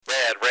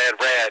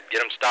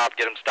stopped.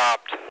 Get him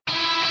stopped.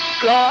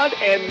 God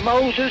and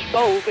Moses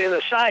both in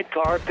a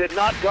sidecar could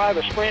not drive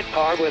a sprint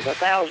car with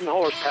 1,000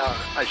 horsepower.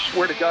 I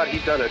swear to God, he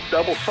done a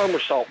double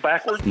somersault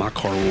backwards. My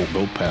car won't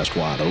go past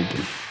wide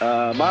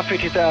open. My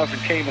 50,000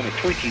 came in a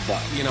Twinkie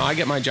box. You know, I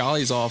get my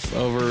jollies off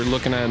over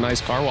looking at a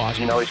nice car wash.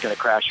 You know he's going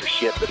to crash your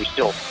shit, but he's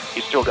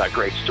still got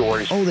great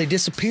stories. Oh, they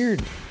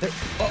disappeared.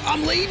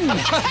 I'm leading.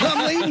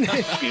 I'm leading.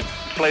 You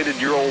inflated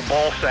your old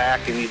ball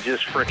sack and you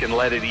just frickin'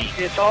 let it eat.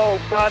 It's all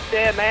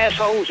goddamn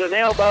assholes and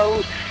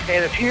elbows,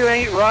 and if you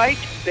ain't right,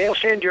 they'll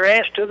send your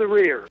ass to the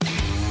rear.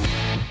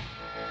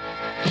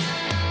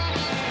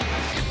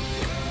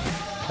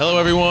 Hello,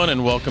 everyone,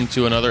 and welcome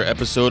to another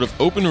episode of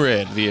Open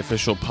Red, the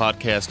official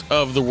podcast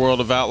of the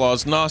World of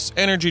Outlaws, NOS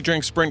Energy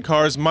Drink Sprint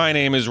Cars. My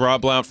name is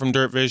Rob Blount from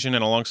Dirt Vision,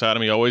 and alongside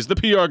of me always, the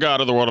PR god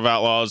of the World of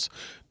Outlaws,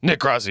 Nick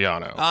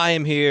Graziano. I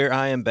am here.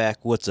 I am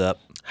back. What's up?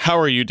 How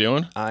are you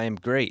doing? I am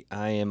great.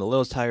 I am a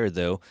little tired,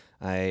 though.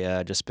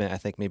 I just spent, I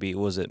think maybe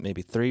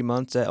 3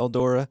 months at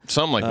Eldora?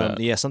 Something like that.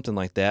 Yeah, something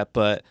like that.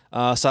 But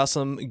saw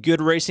some good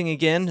racing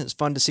again. It's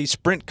fun to see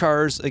sprint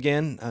cars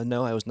again.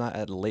 No, I was not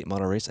at a late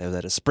model race. I was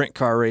at a sprint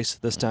car race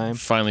this time.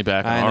 Finally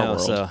back in I our know,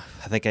 world. so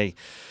I think I'm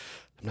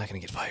not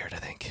going to get fired, I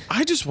think.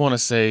 I just want to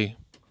say,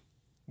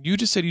 you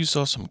just said you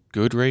saw some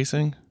good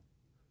racing?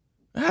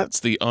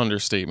 That's the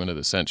understatement of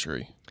the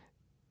century.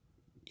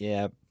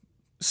 Yeah.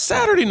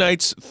 Saturday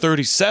night's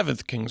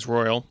 37th Kings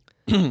Royal,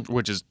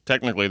 which is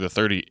technically the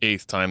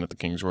 38th time that the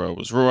Kings Royal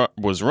was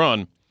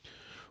run,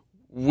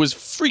 was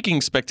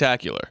freaking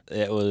spectacular.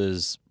 It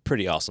was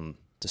pretty awesome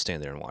to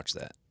stand there and watch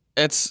that.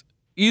 It's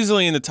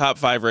easily in the top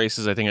 5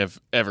 races I think I've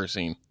ever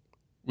seen.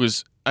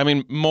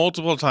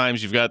 Multiple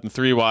times you've gotten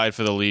 3 wide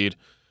for the lead.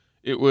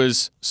 It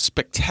was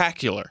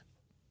spectacular.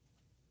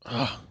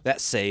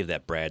 That save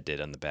that Brad did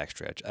on the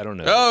backstretch, I don't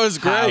know Oh, it was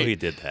great. how he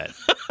did that.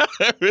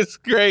 It was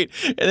great.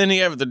 And then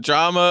you have the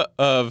drama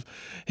of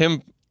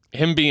him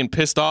being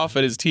pissed off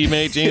at his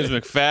teammate, James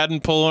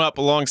McFadden, pulling up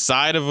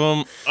alongside of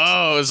him.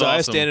 Oh, it was So awesome. I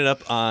was standing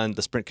up on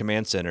the Sprint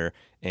Command Center,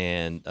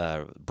 and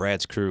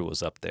Brad's crew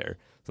was up there.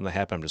 When that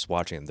happened, I'm just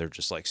watching, and they're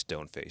just like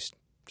stone-faced,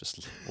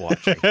 just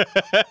watching.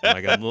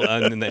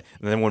 and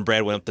then when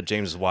Brad went up to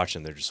James was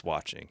watching, they're just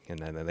watching. And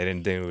then they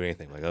didn't do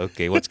anything. Like,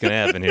 okay, what's going to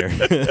happen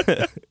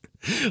here?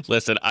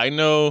 Listen, I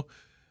know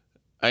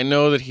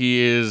that he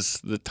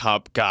is the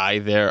top guy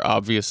there,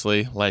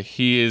 obviously. Like,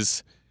 he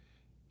is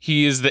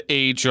the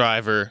A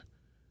driver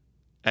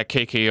at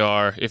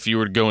KKR if you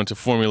were to go into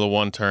Formula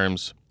One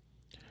terms.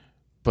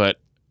 But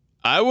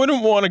I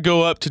wouldn't want to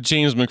go up to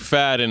James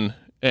McFadden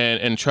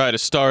and try to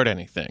start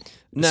anything.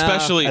 No,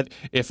 especially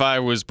if I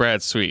was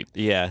Brad Sweet.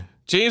 Yeah.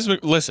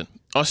 Listen,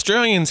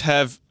 Australians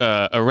have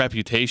a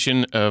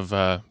reputation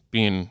of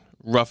being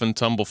rough and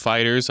tumble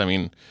fighters. I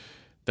mean,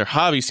 their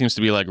hobby seems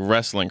to be like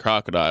wrestling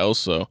crocodiles,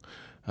 so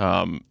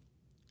that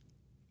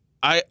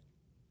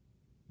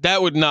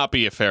would not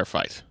be a fair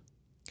fight.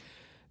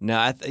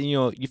 No,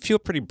 you feel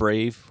pretty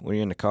brave when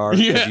you're in the car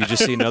because you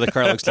just see another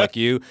car that looks like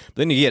you. But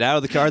then you get out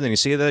of the car, then you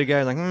see the other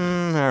guy, like,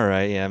 all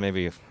right, yeah,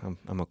 maybe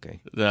I'm okay.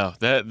 No,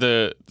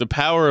 the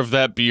power of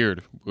that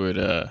beard would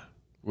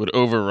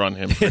overrun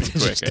him pretty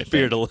quick. Just the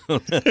beard alone.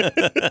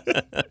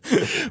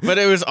 But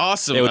it was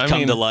awesome. It would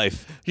come to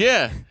life.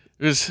 Yeah.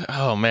 It was,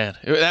 oh man,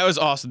 that was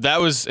awesome.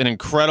 That was an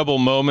incredible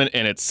moment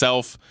in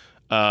itself,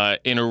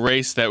 in a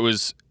race that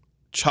was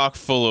chock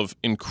full of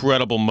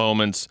incredible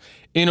moments,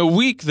 in a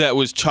week that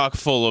was chock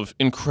full of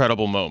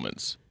incredible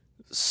moments.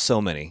 So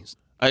many.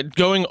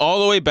 Going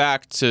all the way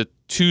back to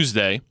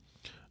Tuesday,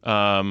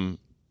 now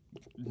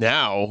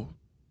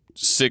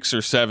 6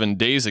 or 7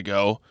 days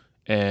ago,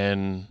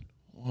 and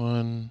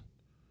 1,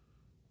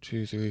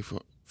 2, 3, 4,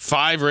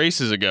 5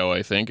 races ago,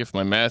 I think, if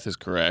my math is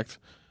correct.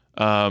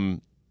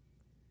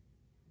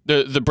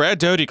 The Brad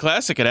Doty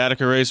Classic at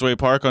Attica Raceway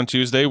Park on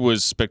Tuesday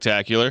was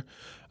spectacular.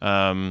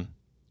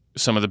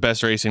 Some of the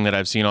best racing that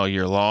I've seen all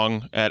year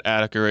long at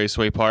Attica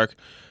Raceway Park.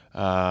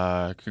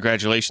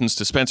 Congratulations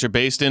to Spencer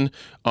Baston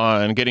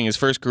on getting his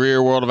first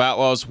career World of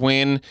Outlaws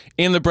win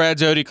in the Brad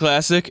Doty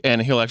Classic,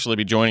 and he'll actually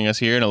be joining us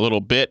here in a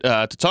little bit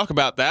to talk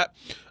about that.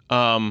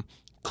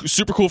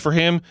 Super cool for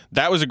him.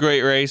 That was a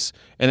great race.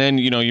 And then,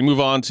 you move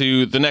on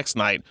to the next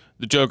night,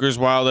 the Joker's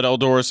Wild at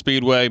Eldora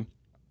Speedway.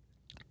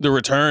 The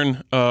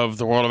return of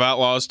the World of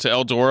Outlaws to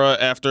Eldora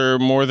after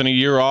more than a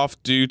year off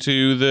due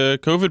to the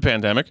COVID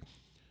pandemic.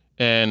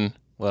 And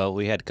well,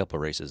 we had a couple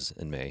races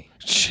in May.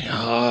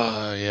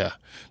 Yeah.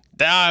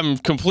 I'm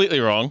completely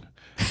wrong.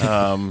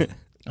 I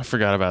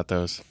forgot about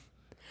those.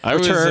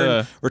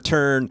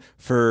 Return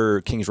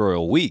for Kings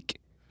Royal Week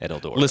at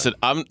Eldora. Listen,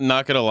 I'm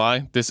not going to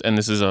lie. This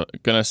is going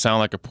to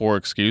sound like a poor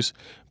excuse,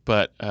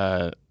 but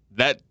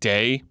that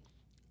day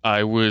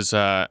I was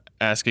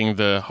asking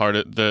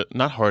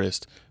not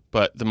hardest,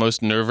 but the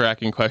most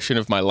nerve-wracking question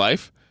of my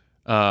life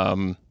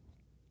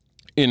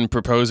in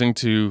proposing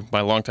to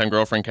my longtime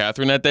girlfriend,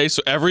 Catherine, that day.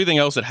 So everything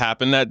else that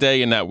happened that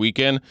day and that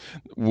weekend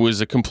was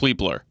a complete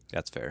blur.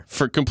 That's fair.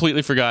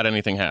 Completely forgot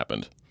anything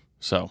happened.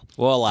 So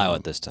we'll allow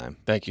it this time.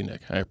 Thank you,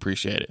 Nick. I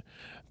appreciate it.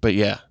 But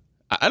yeah,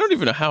 I don't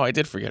even know how I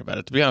did forget about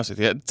it, to be honest with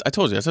you. I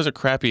told you, that's such a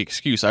crappy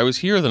excuse. I was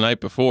here the night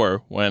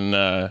before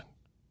when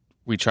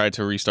we tried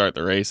to restart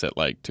the race at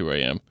like 2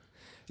 a.m.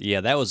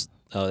 Yeah, that was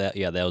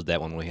that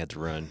one we had to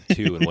run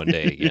 2 in one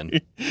day again.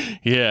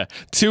 Yeah,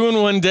 2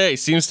 in 1 day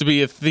seems to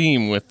be a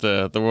theme with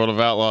the World of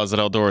Outlaws at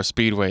Eldora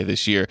Speedway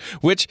this year.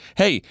 Which,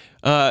 hey,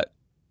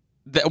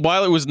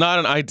 while it was not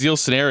an ideal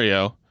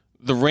scenario,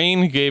 the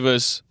rain gave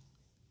us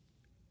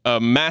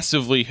a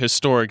massively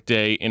historic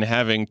day in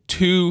having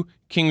 2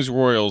 Kings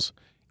Royals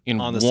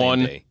in On the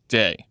one same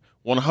day.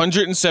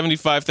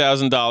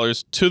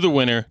 $175,000 to the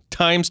winner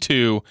times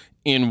 2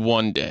 in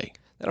 1 day.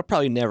 That'll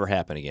probably never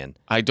happen again.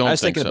 I don't I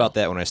was think thinking so. about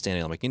that when I was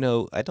standing. I'm like,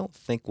 I don't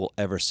think we'll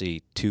ever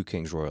see 2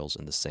 Kings Royals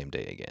in the same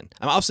day again.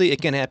 Obviously,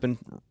 it can happen.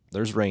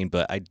 There's rain,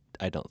 but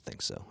I don't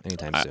think so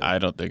anytime soon. I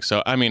don't think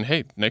so. I mean,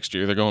 hey, next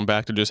year they're going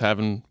back to just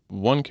having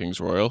 1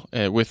 Kings Royal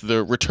with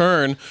the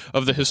return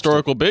of the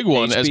historical big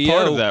one as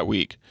part of that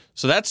week.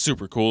 So that's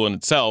super cool in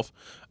itself.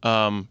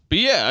 But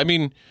yeah, I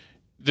mean,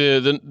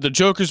 the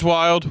Joker's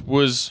Wild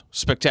was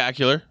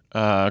spectacular.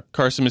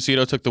 Carson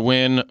Macedo took the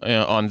win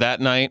on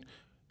that night.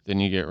 Then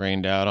you get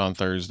rained out on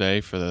Thursday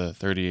for the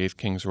 38th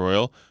Kings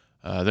Royal.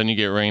 Then you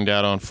get rained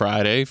out on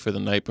Friday for the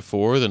night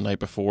before. The night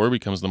before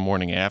becomes the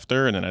morning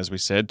after. And then, as we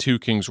said, 2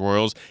 Kings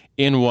Royals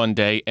in 1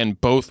 day,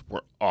 and both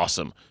were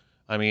awesome.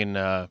 I mean,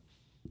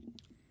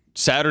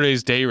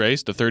 Saturday's day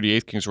race, the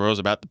 38th Kings Royal, is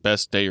about the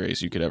best day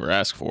race you could ever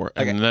ask for.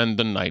 And then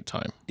the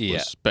nighttime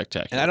was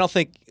spectacular. And I don't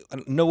think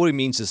nobody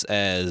means this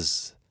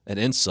as an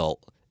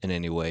insult in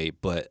any way,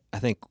 but I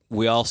think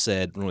we all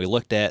said when we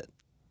looked at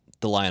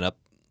the lineup,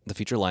 the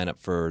feature lineup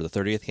for the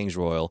 30th Kings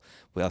Royal,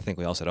 I think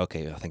we all said,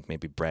 okay, I think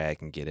maybe Brad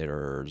can get it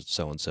or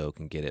so-and-so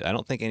can get it. I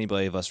don't think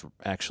anybody of us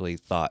actually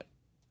thought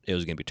it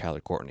was going to be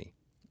Tyler Courtney.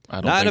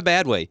 Not in a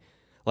bad way.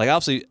 Like,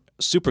 obviously,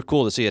 super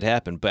cool to see it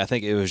happen, but I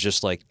think it was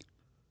just like,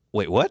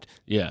 wait, what?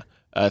 Yeah.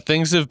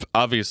 Things have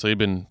obviously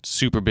been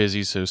super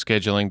busy, so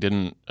scheduling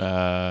didn't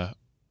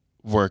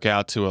work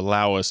out to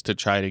allow us to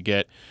try to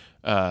get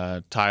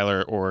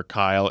Tyler or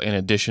Kyle in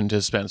addition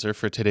to Spencer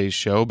for today's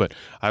show, but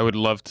I would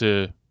love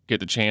to get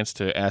the chance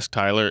to ask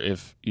Tyler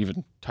if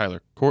even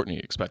Tyler Courtney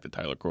expected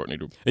Tyler Courtney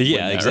to win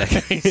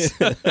that race.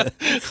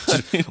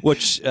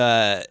 Which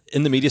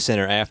in the media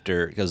center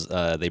after, because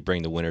they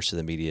bring the winners to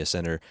the media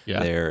center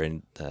there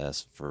and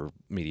for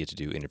media to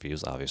do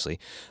interviews, obviously,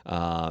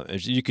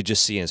 you could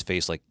just see in his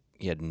face like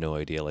he had no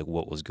idea like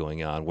what was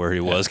going on, where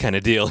he was, kind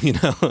of deal,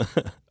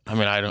 I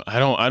mean,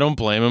 I don't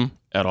blame him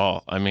at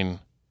all. I mean,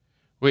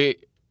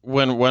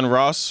 When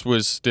Ross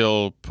was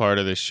still part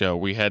of this show,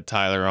 we had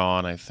Tyler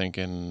on, I think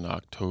in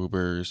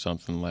October or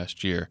something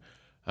last year,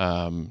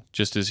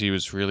 just as he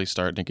was really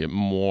starting to get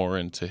more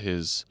into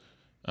his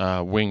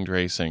winged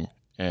racing.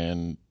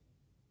 And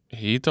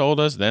he told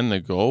us then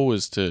the goal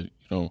was to,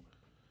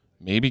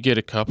 maybe get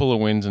a couple of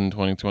wins in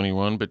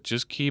 2021, but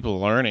just keep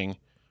learning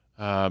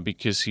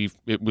because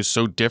it was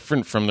so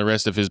different from the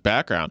rest of his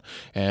background.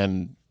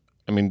 And,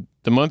 I mean,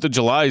 the month of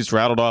July, he's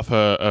rattled off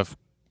a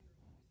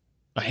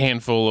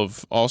handful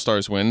of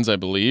All-Stars wins, I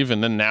believe,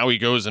 and then now he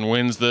goes and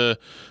wins the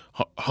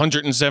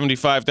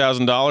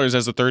 $175,000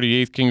 as the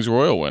 38th Kings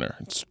Royal winner.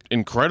 It's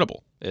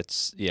incredible.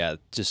 It's, I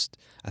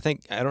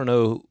think, I don't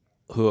know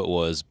who it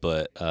was,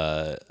 but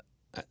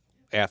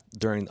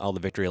during all the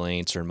victory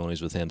lane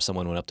ceremonies with him,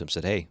 someone went up to him and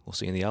said, hey, we'll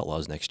see you in the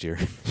Outlaws next year.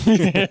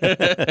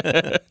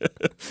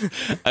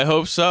 I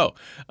hope so.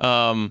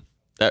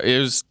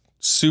 It was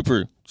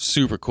super,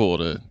 super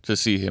cool to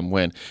see him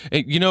win.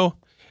 And,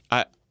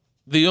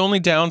 the only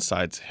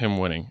downside to him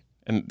winning,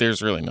 and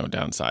there's really no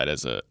downside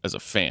as a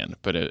fan,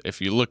 but if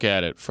you look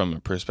at it from a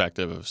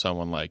perspective of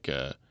someone like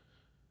a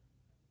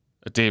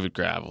David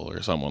Gravel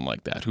or someone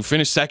like that, who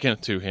finished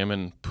second to him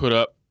and put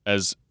up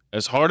as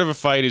hard of a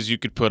fight as you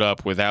could put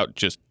up without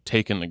just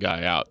taking the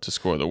guy out to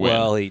score the win.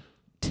 Well, he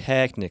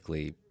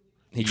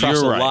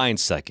crossed the line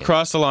second.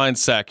 Crossed the line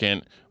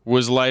second,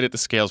 was light at the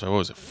scales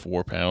by,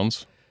 4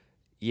 pounds?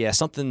 Yeah,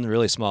 something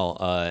really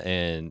small,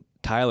 and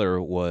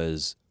Tyler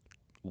was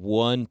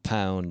 1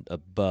 pound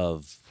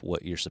above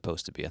what you're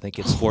supposed to be. I think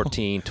it's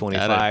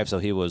 14.25, so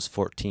he was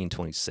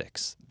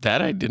 14.26.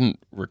 That I didn't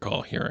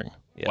recall hearing.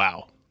 Yeah.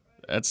 Wow,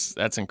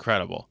 that's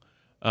incredible.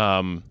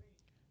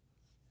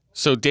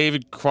 So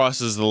David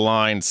crosses the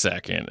line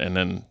second and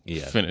then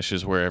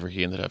finishes wherever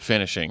he ended up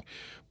finishing.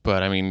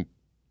 But I mean,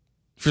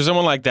 for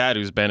someone like that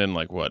who's been in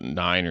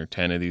 9 or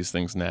 10 of these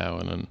things now,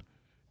 and then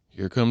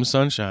here comes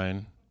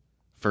sunshine.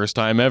 First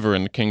time ever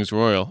in the Kings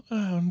Royal.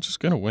 I'm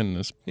just going to win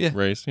this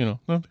race. No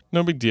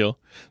big deal.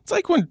 It's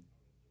like when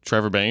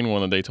Trevor Bayne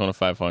won the Daytona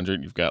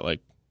 500. You've got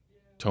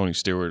Tony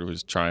Stewart, who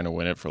was trying to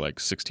win it for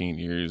 16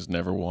 years,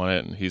 never won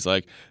it. And he's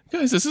like,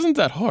 guys, this isn't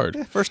that hard.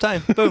 Yeah, first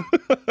time. Boom.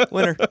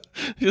 Winner.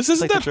 This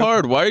isn't that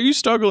hard. Why are you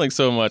struggling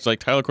so much?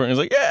 Tyler Courtney's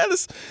like, yeah,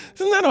 this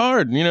isn't that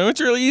hard. It's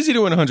really easy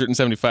to win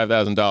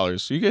 $175,000.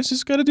 So you guys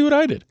just got to do what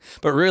I did.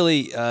 But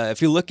really, if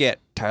you look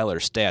at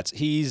Tyler's stats,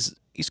 he's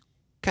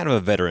kind of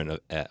a veteran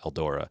at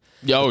Eldora.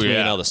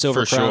 Between all the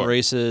Silver Crown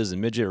races and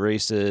midget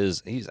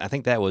races. I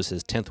think that was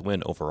his 10th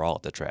win overall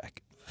at the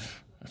track.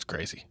 That's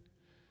crazy.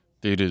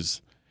 Dude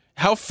is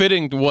How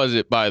fitting was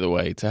it, by the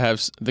way, to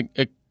have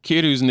a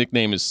kid whose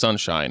nickname is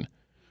Sunshine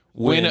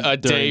win a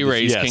day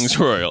race Kings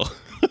Royal?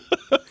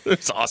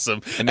 It's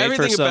awesome. It made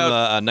for some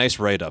a nice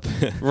write-up.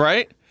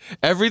 Right?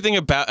 Everything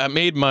about I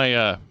made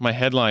my my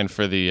headline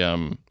for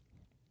the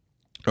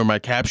or my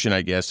caption,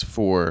 I guess,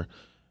 for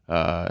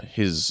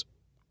his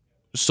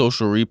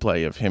social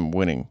replay of him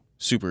winning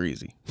super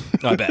easy.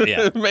 I bet,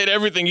 yeah. It made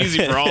everything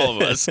easy for all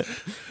of us.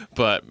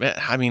 But, man,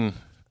 I mean,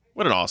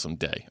 what an awesome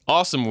day.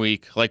 Awesome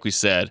week, like we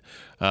said.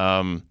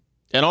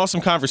 An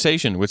awesome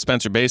conversation with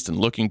Spencer Bayston,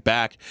 looking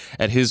back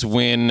at his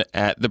win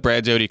at the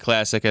Brad Doty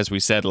Classic, as we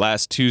said,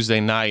 last Tuesday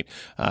night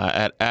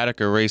at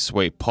Attica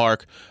Raceway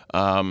Park.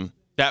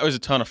 That was a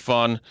ton of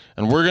fun,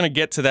 and we're going to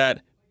get to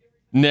that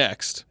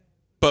next.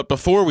 But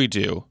before we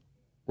do,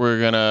 we're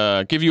going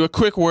to give you a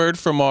quick word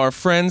from our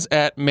friends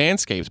at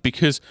Manscaped,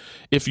 because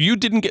if you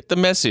didn't get the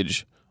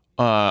message,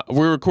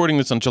 we're recording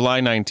this on July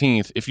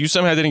 19th. If you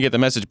somehow didn't get the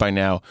message by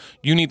now,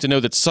 you need to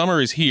know that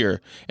summer is here,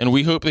 and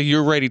we hope that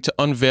you're ready to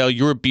unveil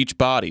your beach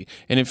body.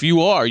 And if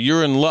you are,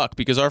 you're in luck,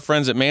 because our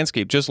friends at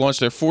Manscaped just launched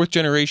their 4th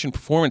generation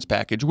performance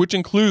package, which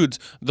includes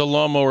the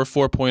Lawnmower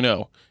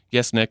 4.0.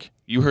 Yes, Nick,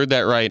 you heard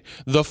that right.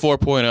 The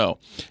 4.0.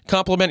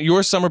 Complement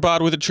your summer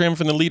bod with a trim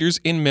from the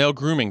leaders in male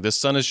grooming. The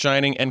sun is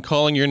shining and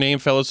calling your name,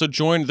 fellas, so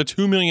join the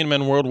 2 million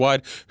men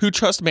worldwide who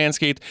trust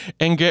Manscaped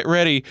and get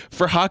ready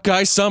for Hot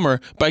Guy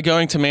Summer by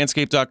going to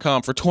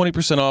manscaped.com for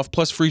 20% off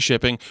plus free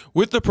shipping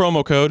with the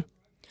promo code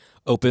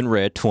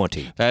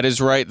OpenRed20. That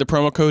is right. The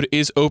promo code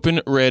is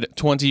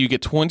OpenRed20. You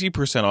get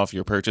 20% off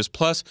your purchase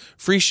plus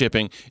free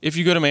shipping if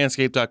you go to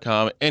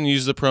manscaped.com and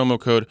use the promo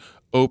code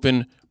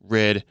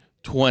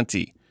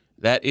OpenRed20.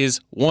 That is,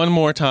 one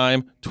more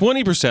time,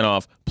 20%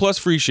 off plus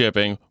free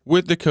shipping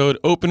with the code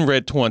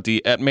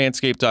OpenRed20 at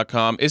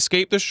manscaped.com.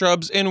 Escape the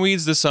shrubs and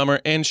weeds this summer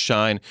and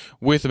shine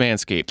with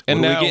Manscaped. And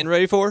what are now, we getting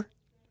ready for?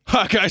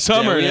 Hot Guy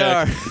Summer.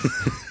 Yeah, we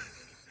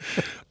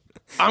are.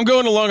 I'm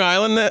going to Long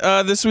Island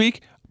this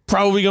week,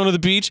 probably going to the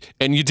beach,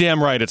 and you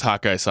damn right it's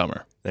Hot Guy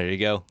Summer. There you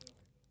go.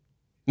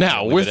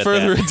 Now, with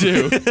further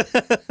ado,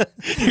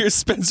 here's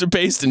Spencer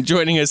Bayston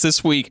joining us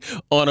this week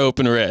on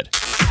Open Red.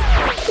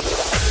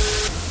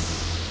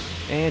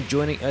 And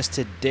joining us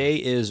today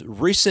is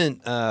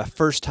recent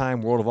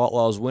first-time World of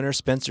Outlaws winner,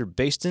 Spencer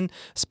Bayston.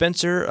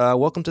 Spencer,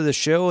 welcome to the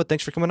show.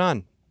 Thanks for coming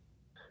on.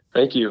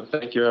 Thank you.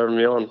 Thank you for having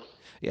me on.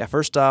 Yeah,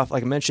 first off,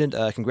 like I mentioned,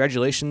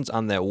 congratulations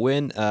on that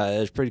win. It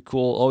was pretty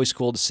cool. Always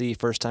cool to see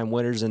first-time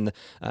winners in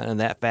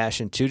that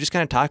fashion, too. Just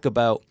kind of talk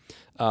about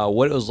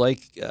what it was like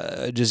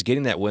just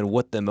getting that win,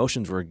 what the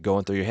emotions were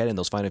going through your head in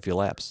those final few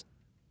laps.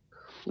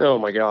 Oh,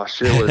 my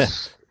gosh. It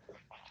was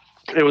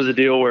it was a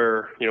deal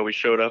where, we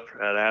showed up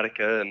at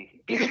Attica and,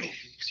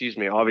 excuse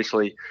me,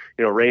 obviously,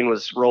 rain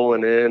was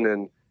rolling in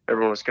and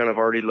everyone was kind of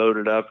already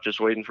loaded up, just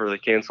waiting for the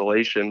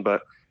cancellation.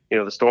 But,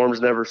 the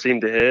storms never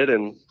seemed to hit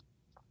and,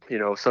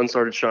 sun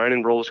started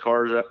shining, rolled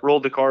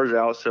the cars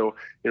out. So,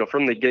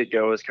 from the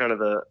get-go, it's kind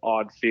of an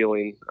odd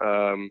feeling,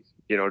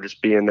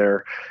 just being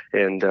there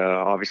and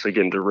obviously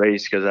getting to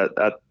race, because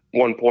at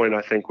one point,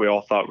 I think we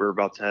all thought we were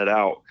about to head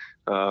out.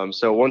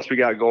 So once we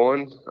got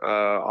going,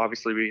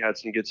 obviously we had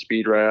some good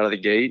speed right out of the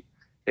gate,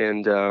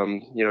 and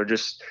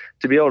just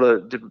to be able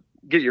to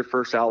get your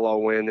first Outlaw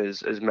win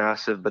is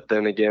massive. But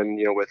then again,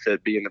 with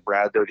it being the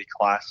Brad Doty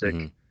Classic,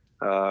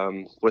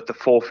 with the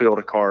full field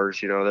of cars,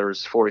 there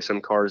was 40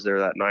 some cars there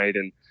that night,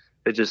 and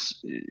it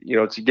just,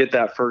 to get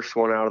that first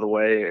one out of the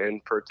way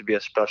and for it to be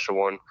a special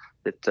one,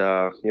 it's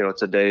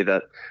a day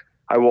that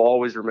I will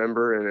always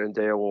remember, and a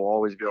day I will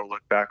always be able to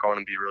look back on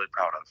and be really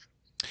proud of.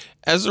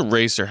 As a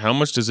racer, how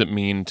much does it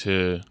mean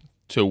to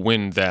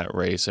win that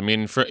race? I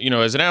mean, for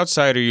as an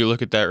outsider, you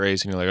look at that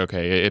race and you're like,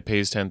 okay, it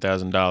pays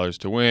 $10,000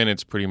 to win.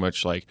 It's pretty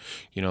much like,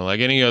 like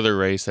any other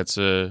race. That's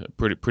a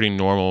pretty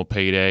normal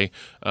payday.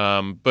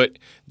 But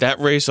that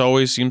race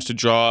always seems to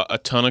draw a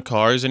ton of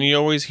cars, and you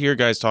always hear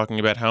guys talking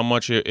about how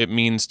much it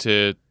means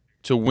to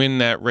win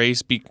that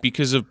race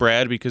because of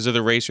Brad, because of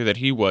the racer that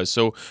he was.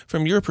 So,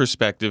 from your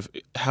perspective,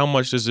 how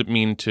much does it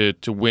mean to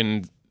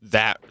win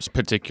that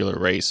particular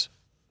race?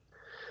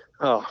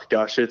 Oh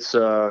gosh, it's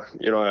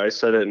I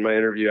said it in my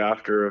interview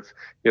after of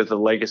the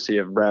legacy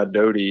of Brad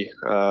Doty.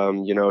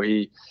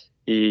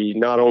 He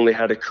not only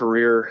had a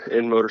career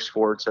in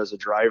motorsports as a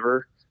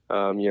driver,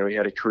 he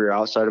had a career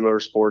outside of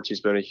motorsports.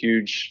 He's been a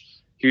huge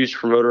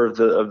promoter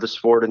of the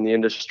sport in the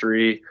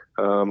industry.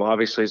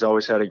 Obviously, he's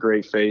always had a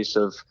great face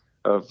of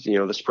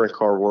the sprint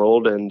car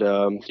world, and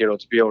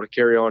to be able to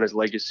carry on his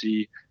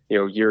legacy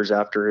years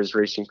after his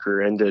racing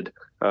career ended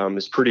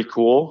is pretty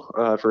cool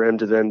for him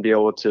to then be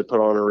able to put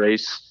on a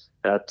race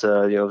at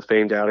the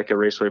famed Attica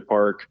Raceway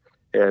Park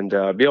and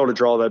be able to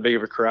draw that big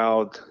of a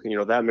crowd.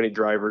 That many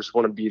drivers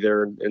want to be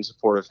there in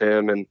support of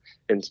him, and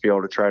to be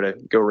able to try to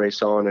go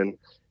race on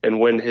and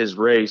win his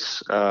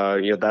race.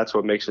 That's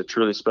what makes it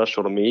truly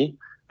special to me.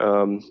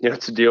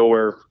 It's a deal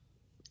where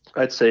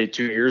I'd say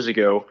 2 years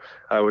ago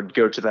I would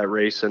go to that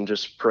race and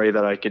just pray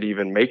that I could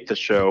even make the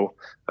show.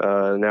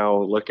 Now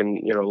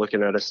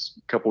looking at us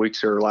a couple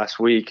weeks or last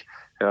week,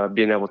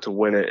 being able to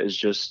win it is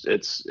just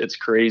it's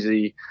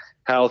crazy.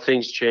 how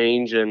things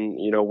change. And,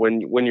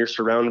 when you're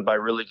surrounded by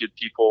really good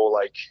people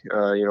like,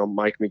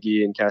 Mike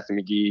McGee and Kathy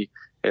McGee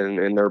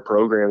and their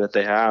program that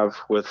they have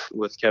with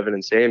Kevin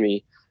and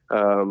Sammy,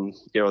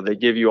 they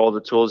give you all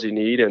the tools you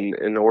need. And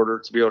in order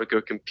to be able to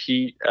go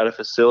compete at a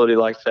facility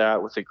like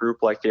that with a group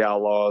like the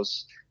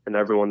Outlaws and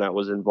everyone that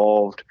was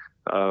involved,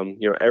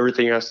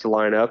 everything has to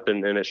line up,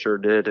 and it sure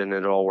did. And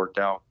it all worked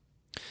out.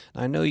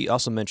 I know you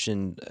also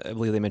mentioned, I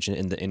believe they mentioned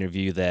in the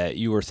interview, that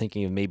you were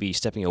thinking of maybe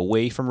stepping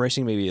away from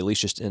racing, maybe at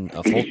least just in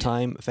a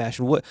full-time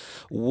fashion.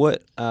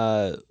 What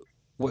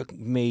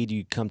made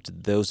you come to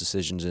those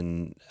decisions,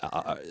 and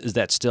is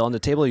that still on the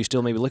table? Are you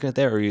still maybe looking at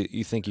that, or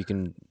you think you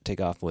can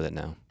take off with it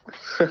now?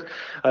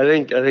 I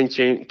think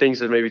things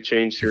have maybe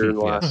changed here in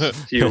the last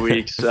few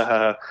weeks,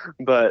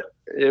 but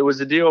it was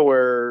a deal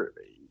where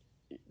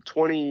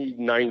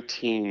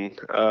 2019,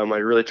 I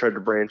really tried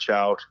to branch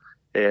out.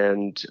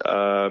 And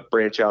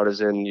branch out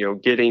as in,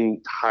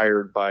 getting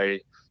hired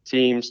by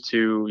teams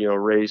to,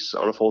 race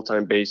on a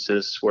full-time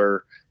basis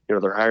where,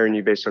 they're hiring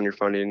you based on your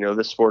funding.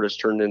 This sport has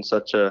turned in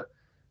such a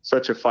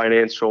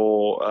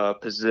financial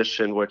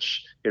position,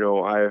 which,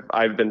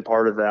 I've been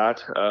part of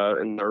that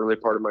in the early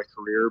part of my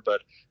career.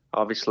 But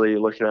obviously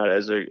looking at it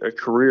as a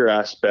career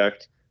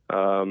aspect,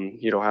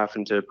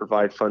 having to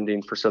provide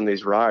funding for some of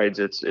these rides,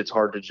 it's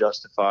hard to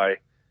justify,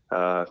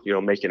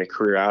 making a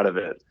career out of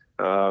it.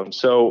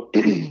 So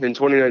in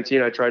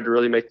 2019, I tried to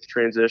really make the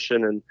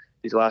transition, and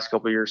these last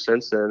couple of years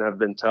since then have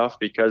been tough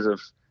because of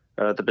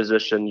the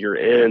position you're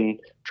in,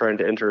 trying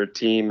to enter a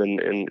team,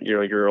 and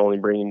you're only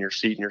bringing your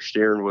seat and your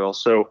steering wheel.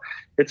 So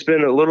it's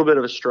been a little bit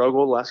of a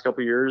struggle the last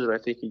couple of years, and I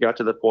think it got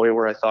to the point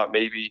where I thought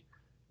maybe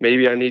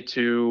I need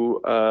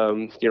to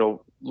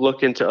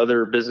look into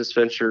other business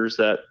ventures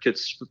that could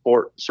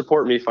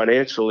support me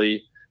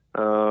financially,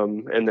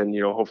 and then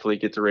hopefully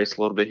get to race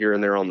a little bit here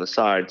and there on the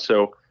side.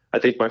 So I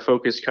think my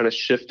focus kind of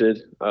shifted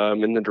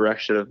in the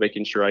direction of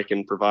making sure I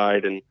can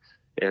provide and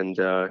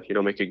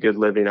make a good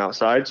living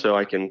outside, so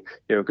I can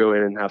go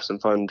in and have some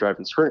fun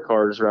driving sprint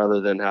cars rather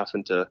than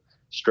having to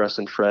stress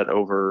and fret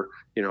over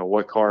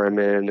what car I'm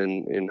in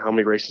and how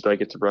many races do I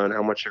get to run,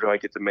 how much do I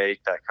get to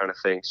make, that kind of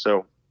thing.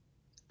 So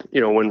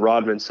when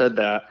Rodman said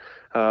that,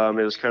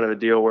 it was kind of a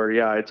deal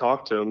where I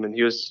talked to him, and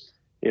he was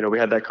we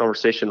had that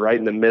conversation right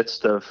in the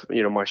midst of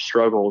my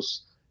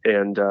struggles.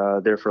 And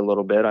there for a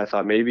little bit, I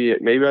thought maybe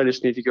I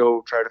just need to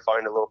go try to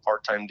find a little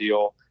part-time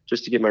deal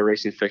just to get my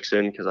racing fix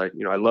in, because I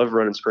love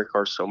running sprint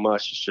cars so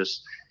much.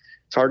 It's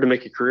hard to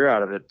make a career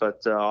out of it.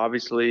 But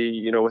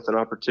obviously, with an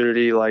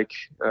opportunity like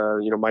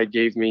Mike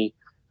gave me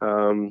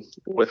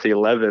with the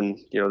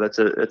 11, that's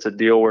a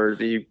deal where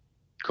he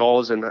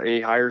calls and he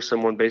hires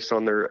someone based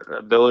on their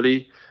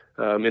ability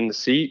in the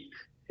seat,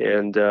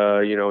 and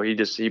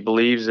he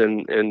believes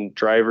in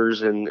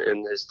drivers and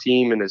his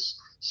team, and his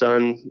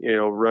son,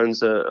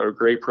 runs a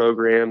great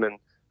program, and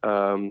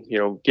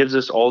gives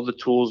us all the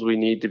tools we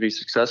need to be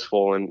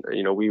successful. And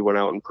we went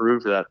out and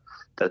proved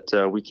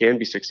that we can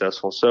be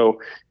successful.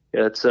 So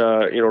it's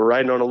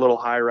riding on a little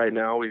high right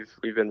now.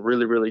 We've been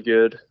really, really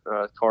good.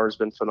 Car's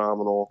been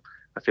phenomenal.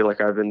 I feel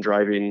like I've been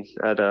driving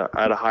at a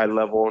high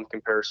level in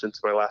comparison to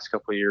my last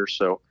couple of years.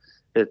 So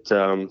it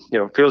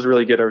feels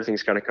really good.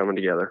 Everything's kind of coming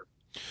together.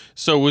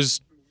 So was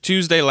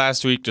Tuesday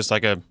last week just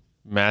like a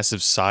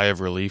massive sigh of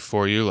relief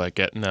for you, like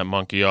getting that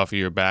monkey off of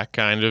your back,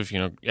 kind of,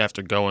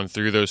 after going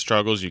through those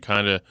struggles, you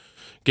kind of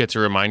get to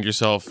remind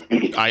yourself,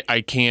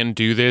 I can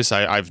do this.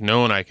 I've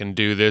known I can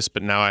do this,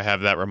 but now I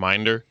have that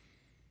reminder.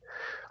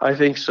 I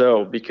think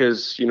so,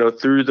 because,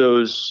 through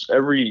those,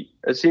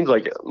 it seems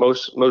like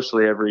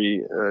mostly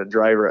every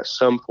driver at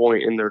some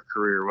point in their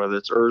career, whether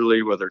it's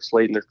early, whether it's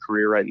late in their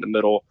career, right in the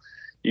middle,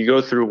 you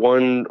go through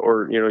one,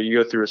 or, you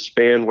go through a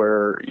span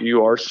where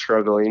you are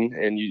struggling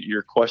and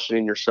you're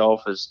questioning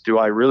yourself as, do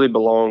I really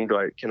belong?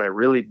 Can I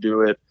really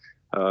do it?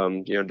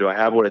 Do I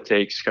have what it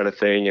takes, kind of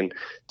thing? And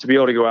to be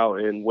able to go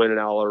out and win an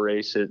Outlaw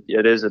race, it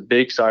is a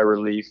big sigh of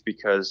relief,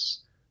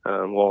 because,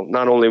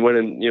 not only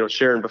winning,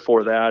 sharing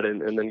before that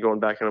and then going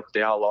back up with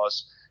the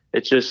Outlaws,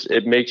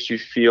 it makes you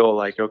feel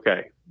like,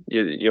 okay,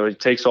 it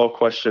takes all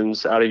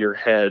questions out of your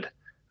head.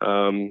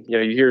 You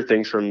hear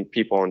things from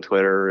people on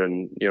Twitter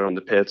and, in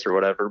the pits or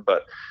whatever,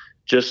 but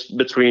just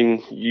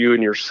between you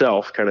and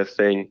yourself, kind of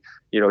thing,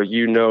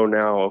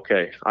 now,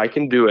 okay, I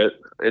can do it.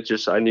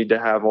 I need to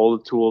have all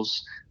the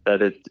tools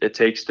that it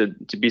takes to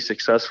be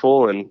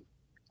successful. And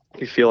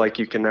you feel like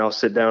you can now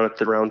sit down at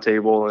the round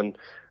table and,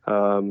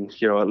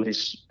 at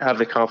least have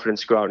the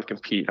confidence to go out and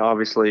compete.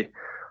 Obviously,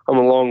 I'm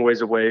a long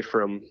ways away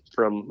from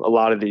a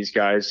lot of these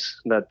guys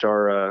that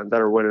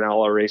are winning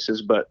Outlaw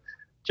races, but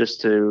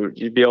just to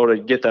be able to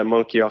get that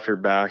monkey off your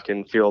back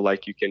and feel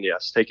like you can,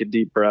 take a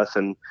deep breath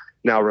and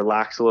now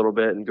relax a little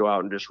bit and go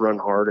out and just run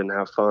hard and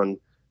have fun.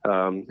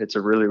 It's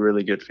a really,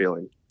 really good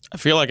feeling. I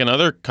feel like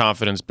another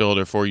confidence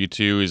builder for you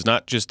too is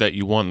not just that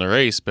you won the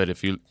race, but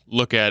if you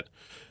look at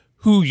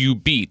who you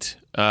beat,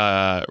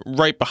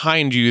 right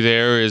behind you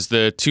there is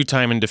the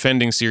two-time and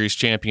defending series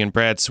champion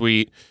Brad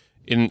Sweet.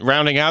 In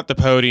rounding out the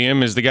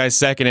podium is the guy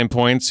second in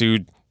points who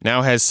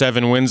now has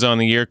 7 wins on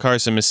the year,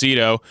 Carson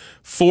Macedo.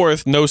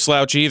 4th, no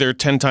slouch either,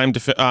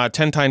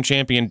 10-time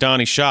champion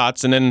Donnie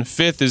Schatz. And then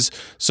 5th is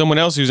someone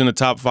else who's in the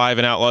top 5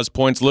 in Outlaws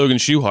points, Logan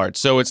Schuchart.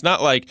 So it's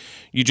not like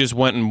you just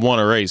went and won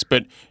a race,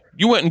 but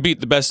you went and beat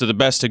the best of the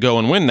best to go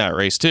and win that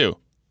race too.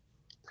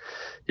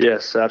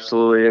 Yes,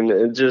 absolutely. And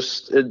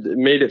it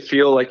made it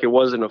feel like it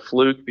wasn't a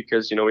fluke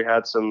because, we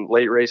had some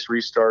late race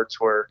restarts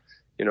where,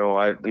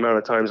 the amount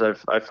of times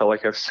I felt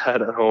like I've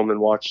sat at home and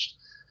watched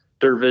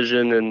Dirt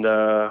Vision and,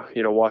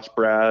 watch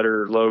Brad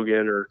or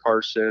Logan or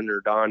Carson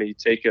or Donnie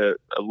take a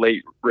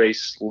late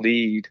race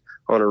lead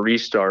on a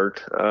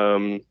restart.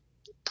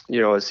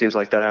 It seems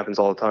like that happens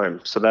all the time.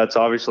 So that's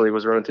obviously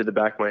was running through the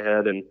back of my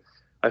head. And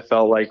I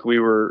felt like we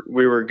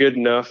were good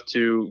enough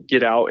to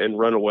get out and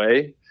run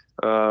away.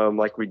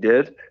 Like we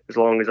did, as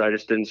long as I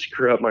just didn't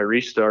screw up my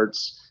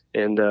restarts.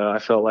 And I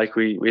felt like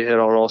we hit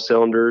on all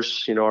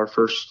cylinders. Our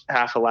first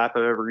half a lap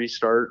of every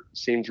restart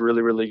seemed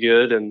really, really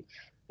good. And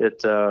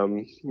it,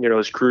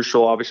 was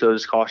crucial. Obviously,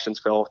 those cautions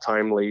fell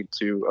timely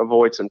to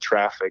avoid some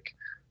traffic.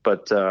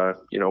 But,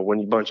 when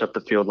you bunch up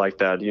the field like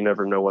that, you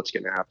never know what's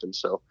going to happen.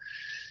 So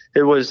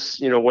it was,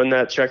 when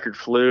that checkered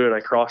flew and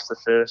I crossed the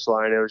finish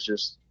line, it was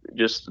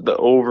just the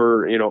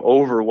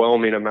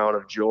overwhelming amount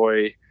of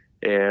joy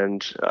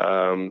and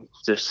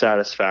just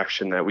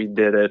satisfaction that we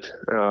did it.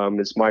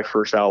 It's my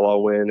first Outlaw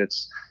win.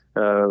 It's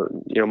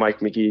Mike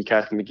McGee,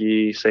 Kathy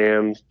McGee,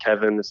 Sam,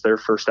 Kevin. It's their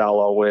first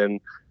Outlaw win.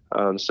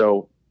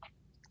 So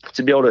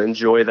to be able to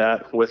enjoy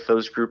that with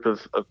those group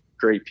of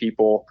great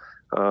people,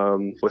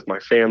 with my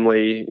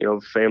family,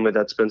 family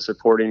that's been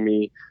supporting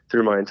me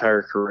through my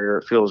entire career,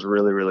 it feels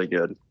really, really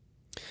good.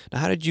 Now,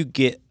 how did you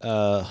get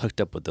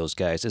hooked up with those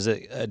guys? Is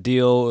it a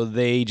deal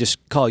they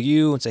just call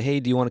you and say, hey,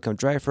 do you want to come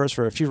drive for us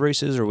for a few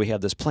races, or we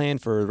have this plan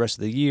for the rest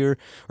of the year,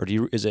 or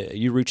is it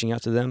you reaching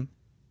out to them?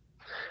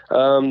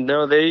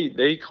 No,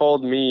 they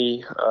called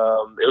me.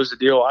 It was a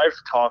deal. I've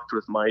talked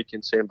with Mike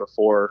and Sam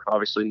before,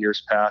 obviously in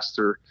years past.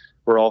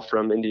 We're all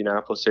from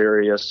Indianapolis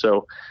area,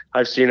 so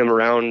I've seen them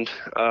around,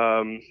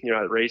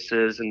 at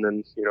races, and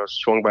then,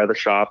 swung by the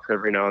shop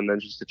every now and then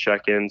just to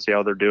check in, see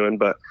how they're doing.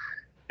 But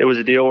it was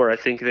a deal where I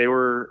think they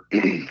were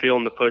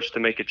feeling the push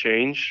to make a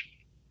change.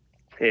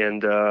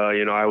 And,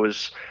 I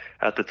was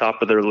at the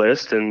top of their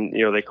list, and,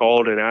 they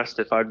called and asked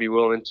if I'd be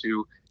willing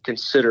to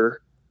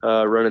consider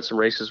running some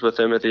races with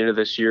them at the end of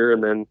this year.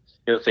 And then,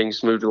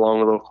 things moved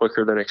along a little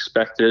quicker than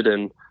expected.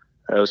 And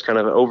it was kind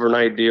of an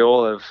overnight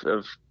deal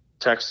of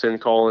texting,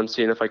 calling,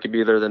 seeing if I could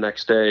be there the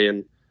next day.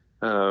 And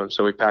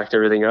so we packed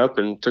everything up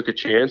and took a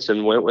chance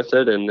and went with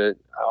it. And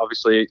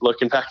obviously,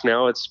 looking back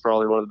now, it's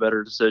probably one of the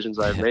better decisions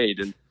I've made.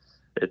 And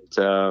it,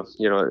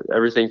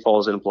 everything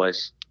falls into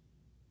place.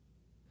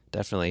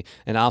 Definitely.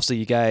 And obviously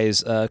you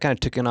guys kind of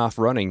took off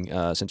running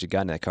since you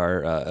got in that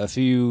car.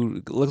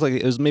 Looked like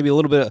it was maybe a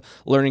little bit of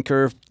learning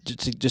curve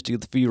just to get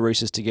the few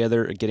races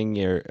together, getting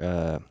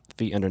your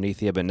feet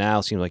underneath you. But now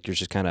it seems like you're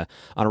just kind of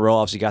on a roll.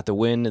 Obviously you got the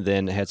win, and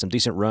then had some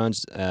decent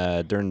runs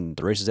during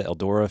the races at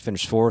Eldora,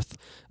 finished 4th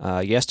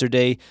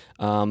yesterday.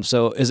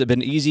 So has it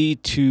been easy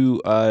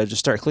to just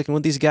start clicking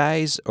with these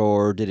guys,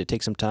 or did it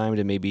take some time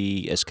to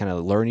maybe just kind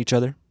of learn each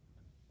other?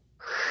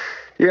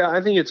 Yeah,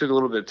 I think it took a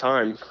little bit of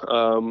time.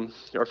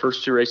 Our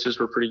first 2 races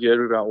were pretty good.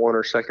 We got won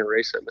our second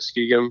race at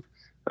Muskegon.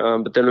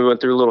 But then we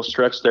went through a little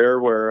stretch there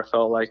where I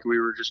felt like we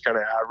were just kind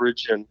of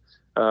average, and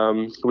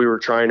we were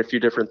trying a few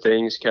different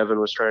things. Kevin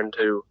was trying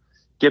to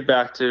get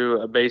back to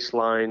a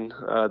baseline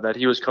that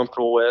he was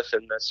comfortable with,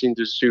 and that seemed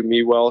to suit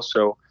me well.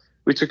 So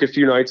we took a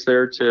few nights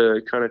there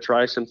to kind of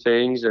try some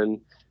things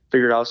and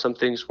figured out some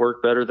things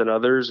work better than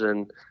others.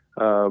 And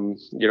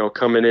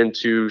coming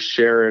into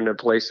Sharon, a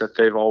place that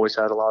they've always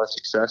had a lot of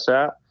success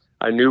at,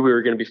 I knew we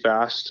were going to be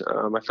fast.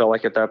 I felt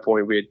like at that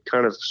point we had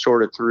kind of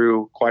sorted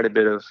through quite a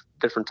bit of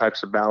different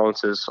types of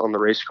balances on the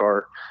race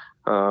car.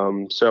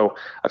 So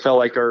I felt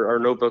like our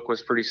notebook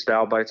was pretty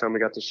stout by the time we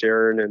got to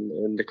Sharon,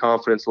 and the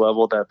confidence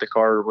level that the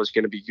car was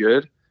going to be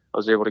good. I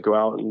was able to go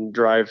out and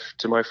drive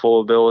to my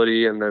full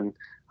ability, and then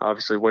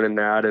obviously winning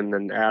that, and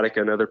then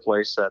Attica, another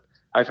place that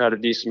I've had a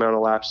decent amount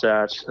of laps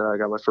at. I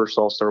got my first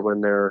All-Star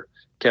win there.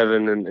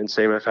 Kevin and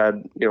Sam have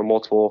had,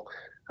 multiple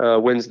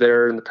wins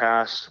there in the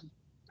past.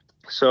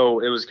 So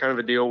it was kind of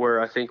a deal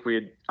where I think we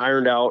had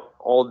ironed out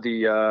all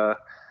the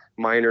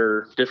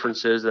minor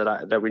differences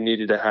that we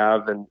needed to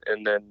have, and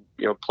then,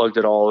 plugged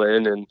it all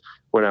in and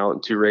went out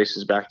in 2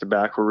 races back to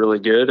back were really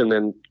good, and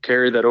then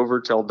carried that over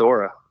to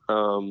Eldora.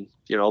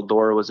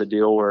 Eldora was a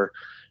deal where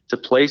it's a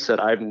place that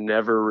I've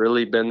never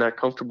really been that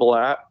comfortable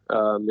at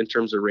in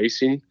terms of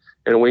racing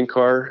in a wing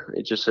car.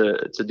 It's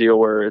a deal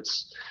where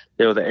it's,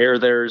 the air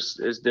there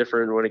is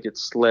different when it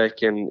gets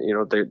slick, and,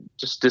 the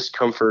just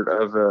discomfort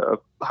of a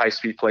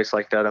high-speed place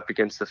like that up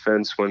against the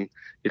fence when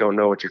you don't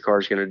know what your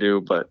car's going to do.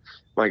 But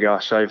my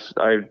gosh, I've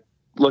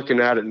looking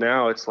at it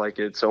now, it's like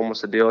it's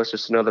almost a deal. It's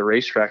just another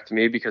racetrack to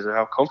me because of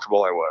how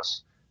comfortable I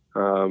was.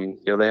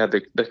 They had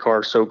the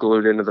car so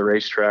glued into the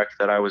racetrack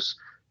that I was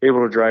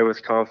able to drive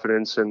with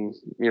confidence and,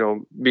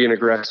 being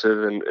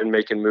aggressive and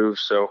making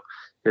moves. So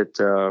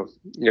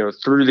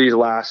through these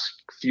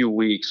last few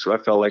weeks, I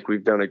felt like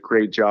we've done a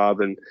great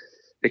job and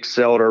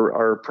excelled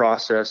our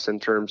process in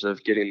terms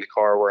of getting the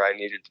car where I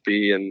needed to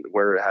be and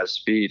where it has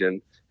speed,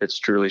 and it's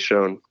truly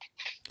shown.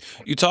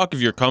 You talk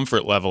of your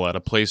comfort level at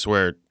a place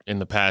where in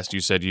the past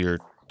you said you're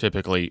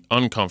typically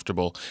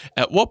uncomfortable.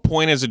 At what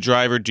point as a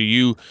driver do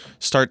you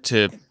start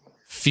to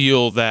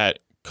feel that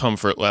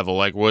comfort level?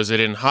 Like, was it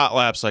in hot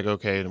laps, like,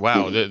 okay,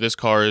 wow, this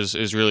car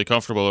is really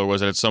comfortable, or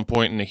was it at some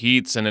point in the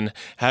heats? And then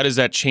how does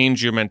that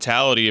change your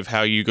mentality of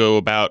how you go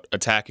about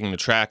attacking the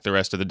track the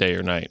rest of the day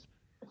or night?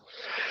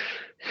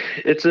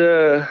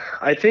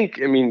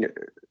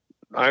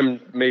 I'm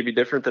maybe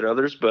different than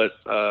others, but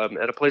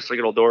at a place like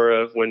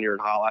Eldora, when you're in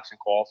hot laps and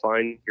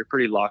qualifying, you're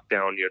pretty locked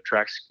down.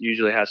 Tracks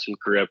usually has some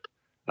grip.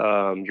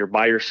 You're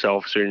by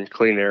yourself, so you're in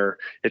clean air.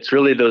 It's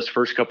really those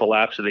first couple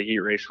laps of the heat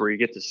race where you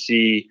get to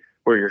see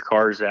where your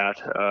car's at,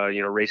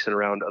 racing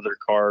around other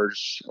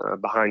cars,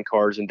 behind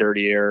cars in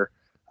dirty air.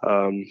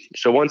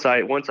 So once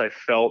I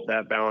felt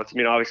that balance,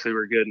 obviously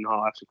we're good in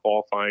hot laps and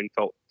qualifying,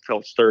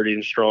 felt sturdy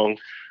and strong.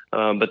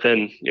 But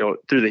then,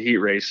 through the heat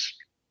race,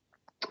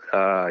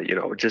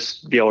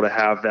 just be able to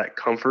have that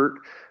comfort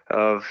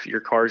of your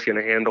car's going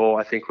to handle.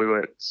 I think we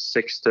went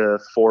 6th to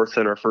 4th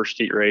in our first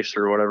heat race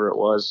or whatever it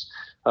was.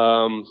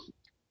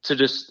 To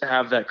just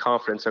have that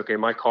confidence. Okay,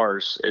 my car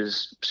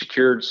is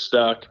secured,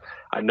 stuck.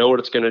 I know what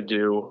it's going to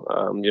do.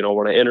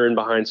 When I enter in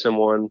behind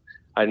someone,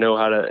 I know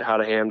how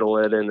to handle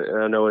it, and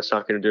I know it's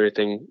not going to do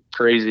anything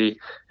crazy.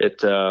 It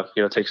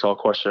takes all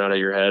question out of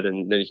your head,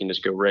 and then you can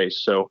just go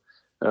race. So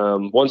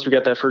once we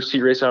got that first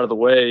heat race out of the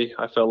way,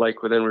 I felt like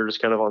then we were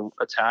just kind of on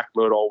attack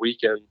mode all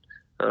weekend.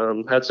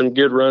 Had some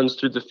good runs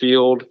through the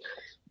field.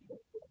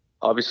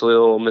 Obviously, a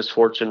little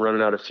misfortune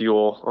running out of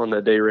fuel on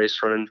the day race,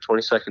 running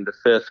 22nd to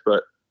 5th,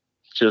 but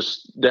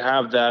just to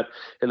have that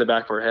in the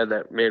back of our head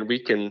that, man, we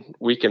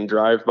can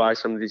drive by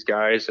some of these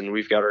guys, and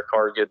we've got our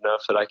car good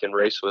enough that I can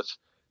race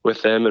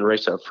with them and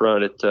race up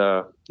front.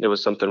 It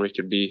was something we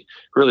could be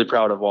really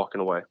proud of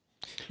walking away.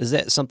 Is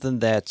that something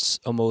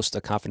that's almost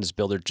a confidence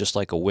builder, just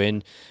like a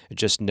win?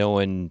 Just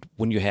knowing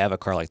when you have a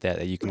car like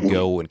that you can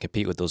go and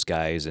compete with those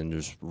guys and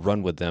just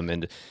run with them.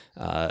 And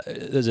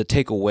does it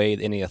take away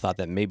any thought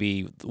that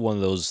maybe one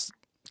of those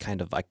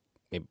kind of like,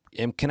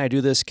 can I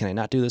do this? Can I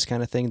not do this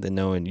kind of thing? Then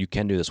knowing you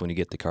can do this when you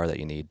get the car that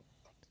you need.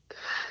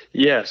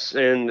 Yes,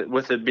 and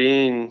with it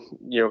being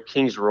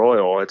Kings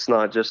Royal,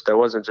 that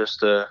wasn't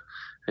just a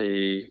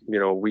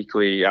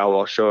weekly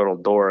outlaw show at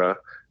Eldora.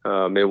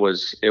 It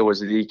was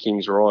the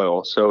Kings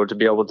Royal. So to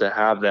be able to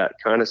have that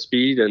kind of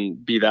speed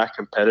and be that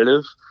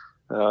competitive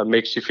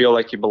makes you feel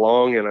like you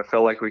belong. And I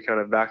felt like we kind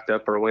of backed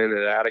up our win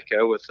at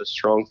Attica with a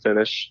strong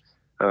finish.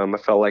 I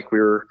felt like we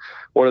were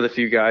one of the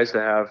few guys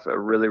that have a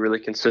really, really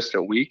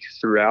consistent week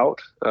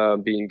throughout,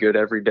 being good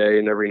every day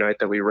and every night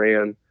that we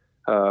ran.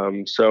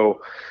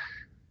 So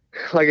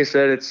like I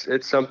said,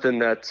 it's something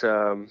that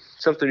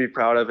something to be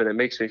proud of, and it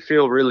makes me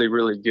feel really,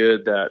 really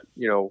good that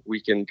we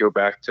can go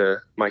back to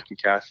Mike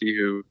and Kathy,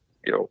 who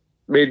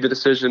made the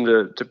decision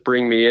to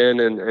bring me in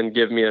and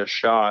give me a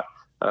shot,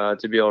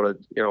 to be able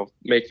to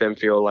make them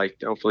feel like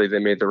hopefully they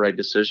made the right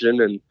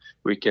decision, and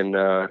we can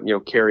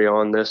carry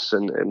on this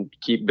and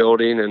keep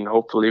building, and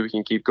hopefully we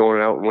can keep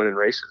going out and winning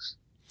races.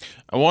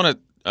 I want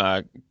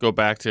to go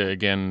back to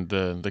again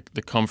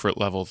the comfort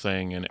level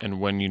thing, and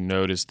when you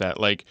noticed that,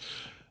 like,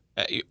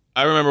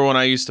 I remember when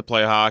I used to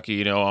play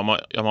hockey, I'm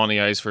on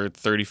the ice for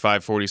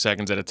 35, 40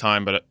 seconds at a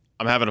time, but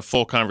I'm having a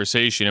full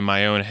conversation in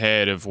my own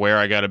head of where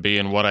I got to be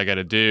and what I got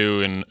to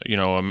do, and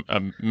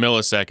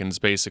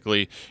milliseconds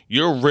basically.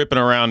 You're ripping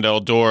around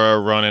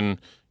Eldora running,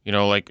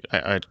 like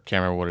I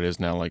can't remember what it is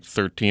now, like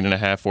 13 and a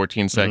half,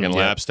 14 second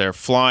laps there,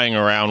 flying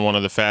around one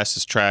of the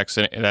fastest tracks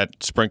that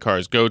sprint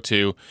cars go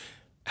to.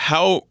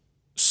 How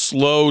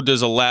slow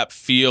does a lap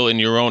feel in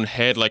your own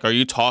head? Like, are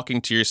you talking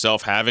to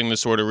yourself, having the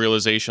sort of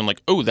realization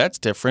like, oh, that's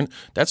different,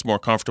 that's more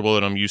comfortable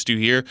than I'm used to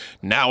here,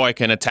 now I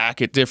can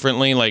attack it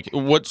differently? Like,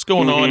 what's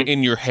going on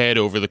in your head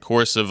over the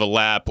course of a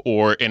lap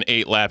or an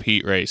 8-lap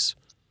heat race?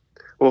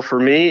 Well, for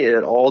me,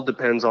 it all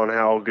depends on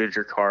how good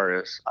your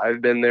car is.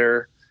 I've been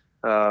there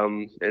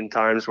in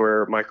times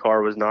where my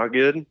car was not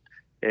good,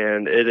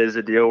 and it is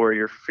a deal where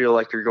you feel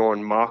like you're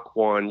going Mach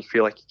 1. You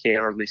feel like you can't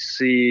hardly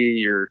see.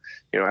 You're,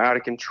 out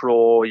of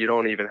control. You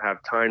don't even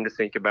have time to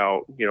think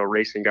about,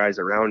 racing guys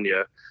around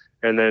you.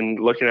 And then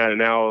looking at it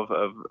now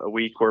of a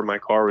week where my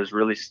car was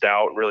really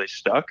stout and really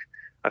stuck,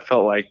 I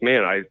felt like,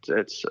 man,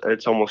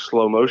 it's almost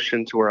slow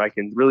motion to where I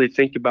can really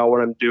think about what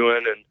I'm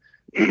doing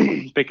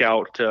and pick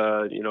out,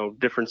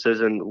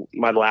 differences in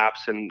my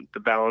laps and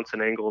the balance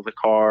and angle of the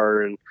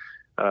car, and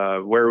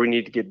where we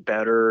need to get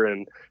better.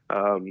 And,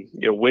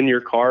 when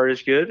your car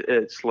is good,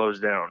 it slows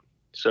down.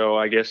 So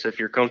I guess if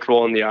you're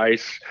comfortable on the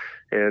ice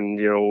And,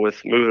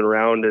 with moving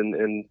around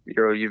and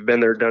you've been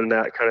there, done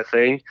that kind of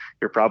thing,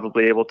 you're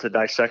probably able to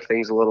dissect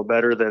things a little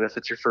better than if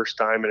it's your first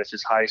time and it's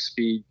just high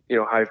speed,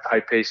 high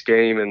paced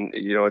game. And,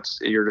 you're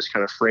just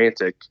kind of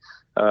frantic.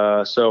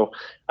 So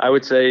I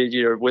would say,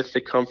 with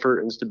the comfort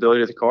and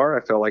stability of the car,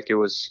 I felt like it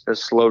was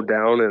slowed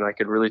down and I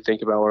could really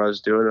think about what I was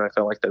doing. And I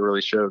felt like that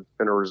really showed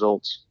in the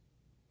results.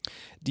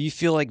 Do you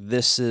feel like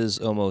this is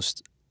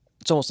almost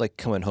like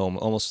coming home,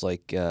 almost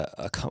like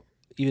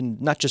even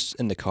not just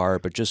in the car,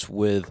 but just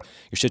with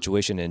your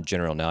situation in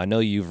general now? I know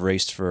you've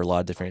raced for a lot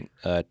of different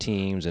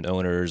teams and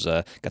owners,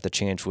 got the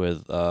chance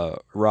with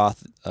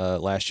Roth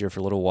last year for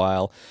a little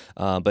while.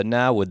 But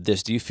now with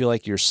this, do you feel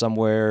like you're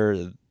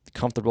somewhere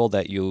comfortable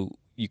that you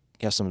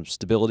have some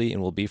stability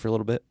and will be for a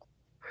little bit?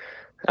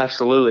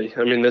 Absolutely.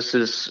 I mean, this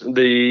is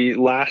the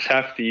last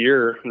half of the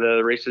year,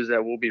 the races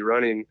that we'll be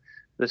running.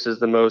 This is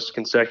the most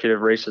consecutive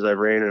races I've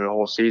ran in a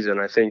whole season.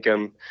 I think,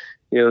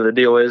 the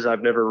deal is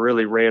I've never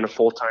really ran a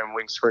full-time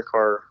wing sprint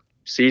car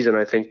season.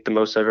 I think the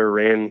most I've ever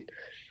ran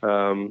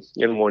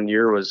in 1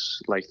 year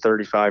was like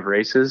 35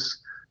 races.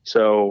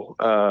 So,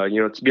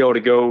 to be able to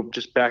go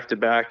just back to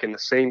back in the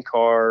same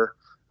car,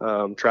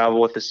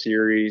 travel with the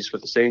series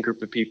with the same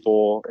group of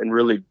people and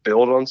really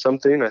build on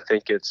something, I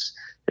think it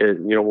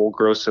will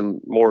grow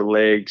some more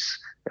legs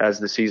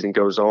as the season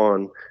goes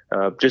on,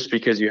 just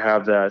because you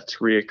have that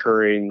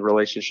reoccurring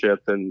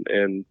relationship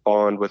and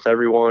bond with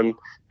everyone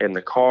in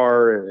the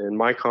car, and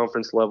my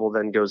confidence level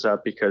then goes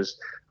up because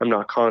I'm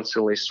not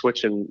constantly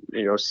switching,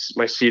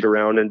 my seat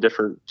around in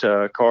different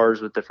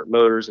cars with different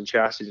motors and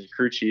chassis and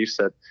crew chiefs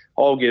that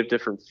all give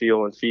different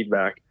feel and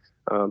feedback.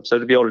 So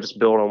to be able to just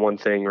build on one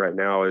thing right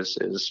now is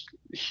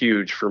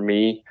huge for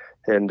me.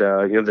 And,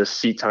 the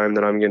seat time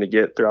that I'm going to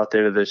get throughout the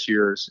end of this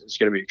year is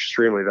going to be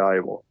extremely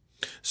valuable.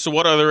 So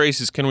what other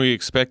races can we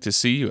expect to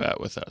see you at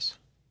with us?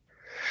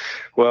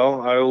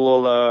 Well, I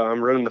will.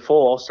 I'm running the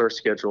full All-Star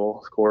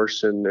schedule, of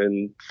course,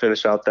 and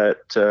finish out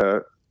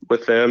that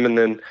with them, and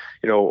then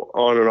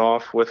on and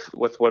off with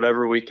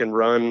whatever we can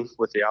run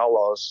with the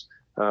Outlaws.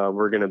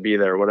 We're going to be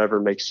there, whatever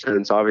makes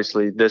sense.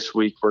 Obviously, this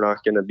week we're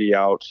not going to be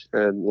out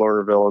in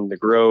Lernerville and the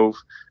Grove,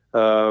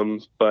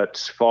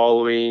 but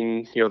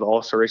following the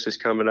All-Star races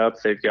coming up,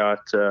 they've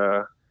got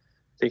I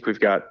think we've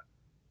got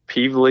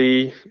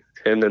Peevely,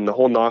 and then the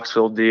whole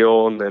Knoxville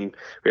deal, and then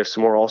we have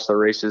some more All-Star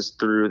races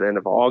through the end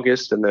of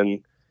August, and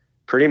then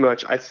pretty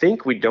much I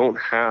think we don't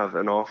have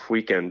an off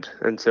weekend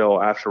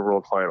until after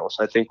World Finals.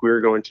 I think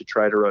we're going to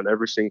try to run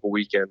every single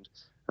weekend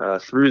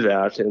through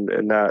that,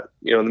 and that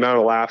the amount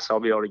of laps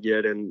I'll be able to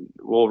get, and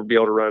we'll be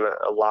able to run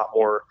a lot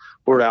more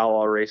World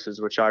Outlaw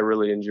races, which I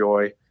really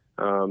enjoy.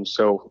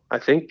 So I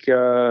think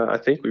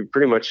we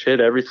pretty much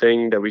hit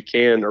everything that we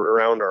can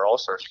around our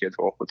All-Star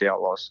schedule with the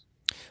Outlaws.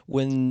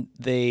 When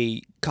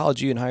they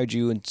called you and hired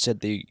you and said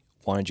they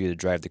wanted you to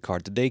drive the car,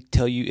 did they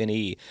tell you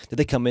did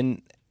they come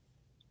in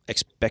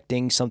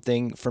expecting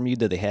something from you?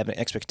 Did they have an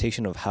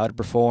expectation of how to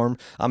perform?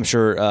 I'm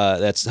sure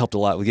that's helped a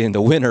lot with getting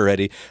the win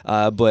already,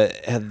 but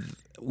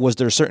was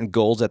there certain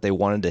goals that they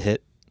wanted to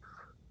hit?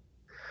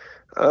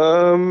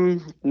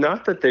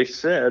 Not that they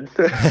said.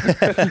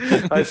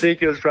 I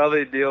think it was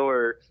probably a deal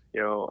where,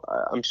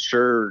 I'm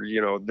sure,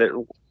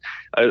 that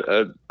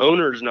an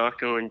owner is not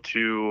going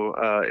to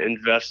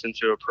invest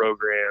into a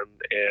program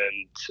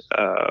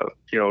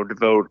and,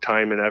 devote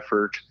time and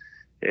effort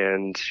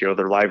and,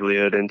 their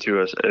livelihood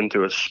into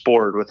a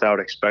sport without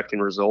expecting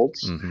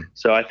results. Mm-hmm.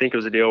 So I think it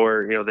was a deal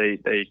where,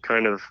 they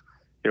kind of,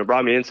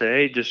 brought me in and said,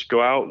 hey, just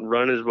go out and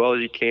run as well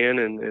as you can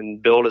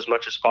and build as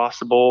much as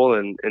possible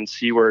and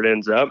see where it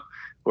ends up.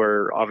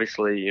 Where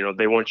obviously,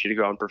 they want you to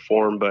go out and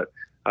perform, but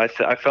I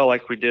felt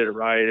like we did it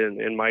right,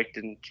 and Mike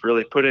didn't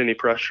really put any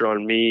pressure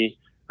on me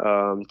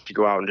to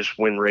go out and just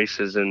win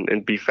races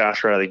and be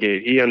fast right out of the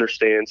gate. He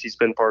understands. He's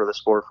been part of the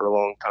sport for a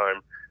long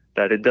time,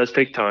 that it does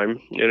take time,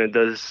 and it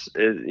does,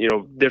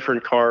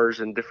 different cars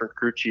and different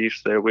crew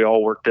chiefs, that we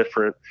all work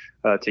different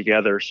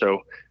together.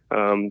 So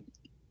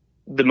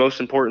the most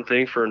important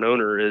thing for an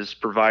owner is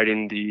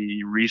providing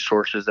the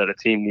resources that a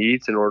team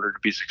needs in order to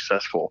be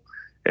successful.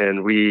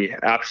 And we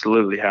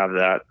absolutely have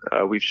that.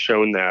 We've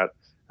shown that.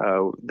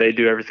 They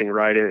do everything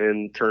right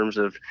in terms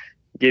of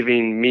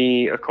giving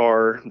me a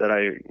car that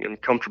I am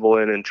comfortable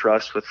in and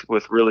trust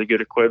with really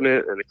good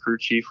equipment, and a crew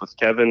chief with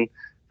Kevin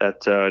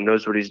that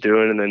knows what he's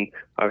doing. And then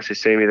obviously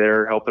Sammy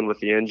there helping with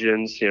the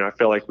engines. I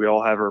feel like we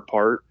all have our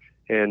part,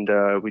 and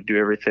we do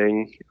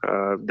everything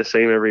the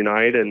same every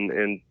night,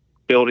 and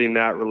building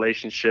that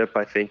relationship,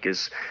 I think,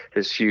 is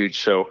huge.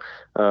 So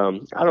I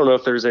don't know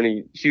if there's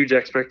any huge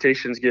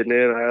expectations getting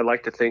in. I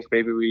like to think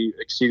maybe we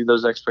exceeded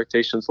those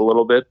expectations a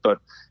little bit, but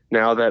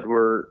now that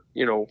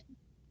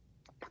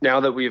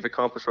we've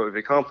accomplished what we've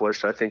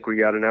accomplished, I think we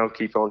got to now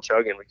keep on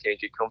chugging. We can't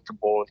get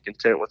comfortable and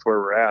content with where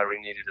we're at. We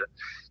needed to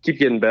keep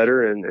getting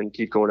better and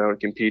keep going out and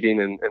competing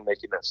and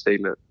making that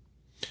statement.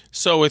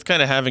 So with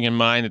kind of having in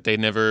mind that they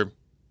never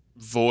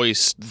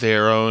voiced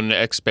their own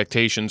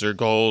expectations or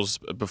goals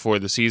before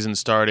the season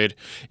started,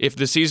 if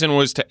the season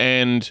was to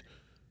end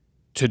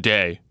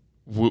today,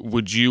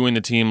 would you and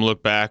the team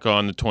look back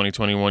on the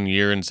 2021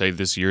 year and say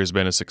this year has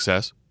been a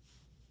success?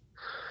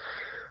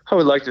 I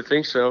would like to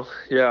think so.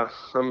 Yeah,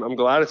 I'm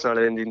glad it's not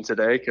ending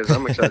today because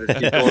I'm excited to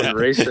keep going and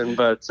racing.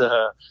 But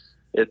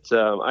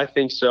I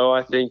think so.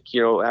 I think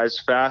as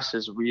fast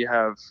as we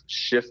have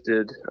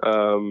shifted,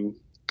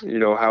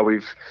 how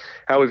we've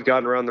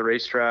gotten around the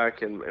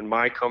racetrack and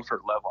my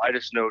comfort level. I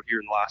just know here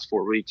in the last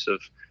 4 weeks of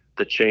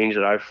the change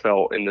that I've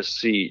felt in the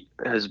seat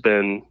has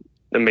been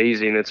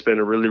amazing. It's been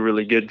a really,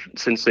 really good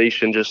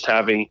sensation just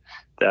having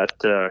that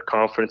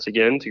confidence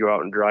again to go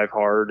out and drive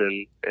hard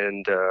and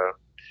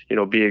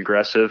be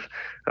aggressive.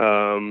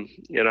 And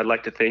I'd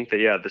like to think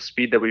that, the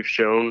speed that we've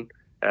shown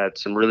at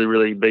some really,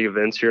 really big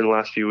events here in the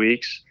last few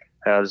weeks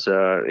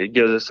it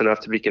gives us enough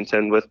to be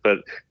content with, but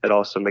it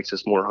also makes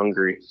us more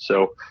hungry.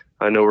 So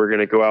I know we're going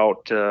to go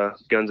out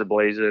guns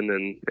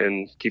a-blazing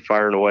and keep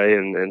firing away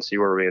and see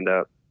where we end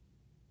up.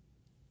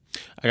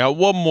 I got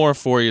one more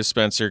for you,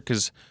 Spencer,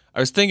 because I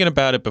was thinking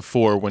about it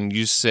before when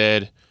you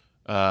said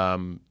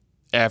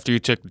after you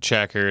took the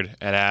checkered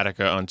at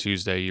Attica on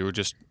Tuesday, you were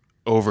just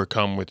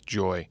overcome with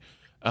joy.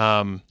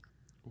 One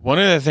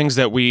of the things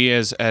that we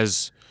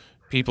as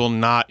people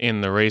not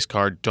in the race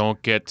car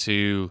don't get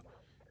to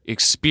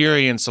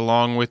experience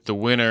along with the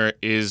winner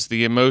is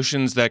the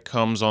emotions that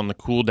comes on the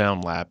cool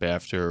down lap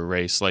after a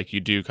race, like you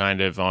do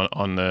kind of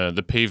on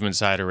the pavement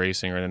side of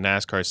racing or the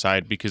NASCAR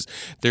side, because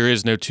there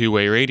is no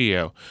two-way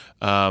radio.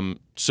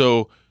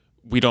 So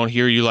we don't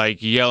hear you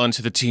like yelling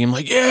to the team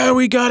like, yeah,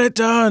 we got it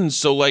done.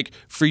 So like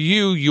for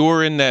you,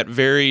 you're in that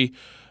very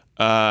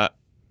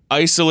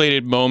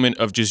isolated moment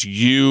of just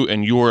you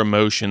and your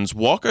emotions.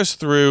 Walk us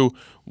through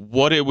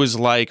what it was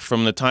like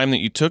from the time that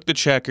you took the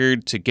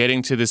checkered to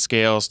getting to the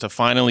scales to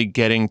finally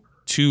getting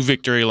to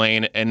victory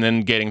lane and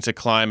then getting to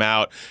climb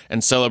out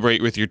and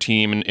celebrate with your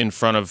team in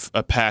front of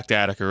a packed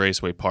Attica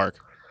Raceway Park.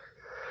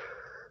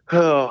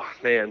 Oh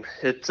man,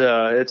 it's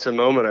a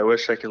moment I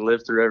wish I could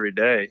live through every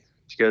day,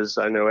 because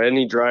I know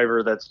any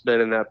driver that's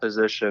been in that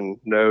position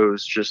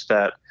knows just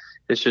that.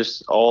 It's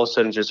just all of a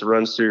sudden just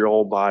runs through your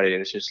whole body,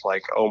 and it's just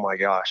like, oh my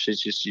gosh,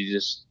 it's just, you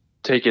just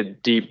take a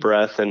deep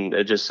breath, and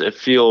it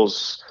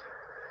feels,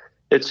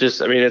 it's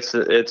just, I mean,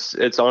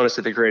 it's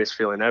honestly the greatest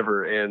feeling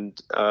ever. And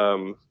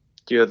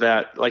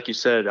that, like you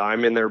said,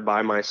 I'm in there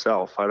by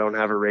myself. I don't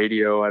have a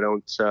radio.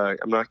 I'm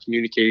not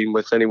communicating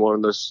with anyone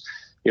in those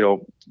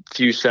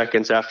few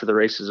seconds after the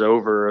race is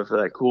over of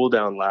that cool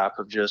down lap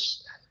of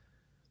just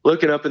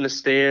looking up in the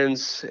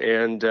stands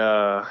and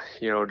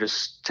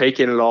just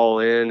taking it all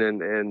in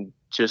and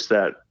just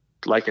that,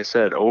 like I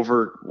said,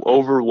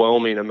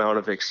 overwhelming amount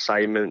of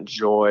excitement,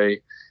 joy,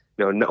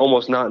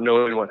 almost not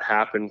knowing what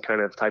happened kind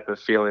of type of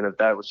feeling of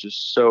that was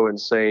just so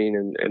insane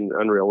and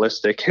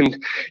unrealistic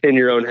in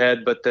your own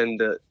head. But then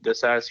the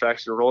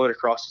satisfaction of rolling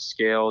across the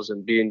scales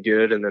and being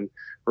good, and then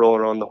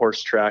rolling on the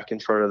horse track in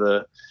front of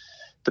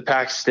the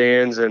packed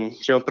stands and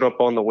jumping up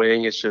on the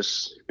wing. It's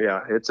just,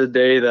 it's a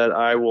day that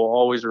I will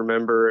always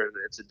remember. And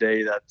it's a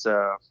day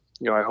that,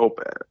 I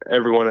hope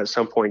everyone at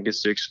some point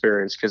gets to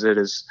experience, because it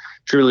is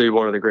truly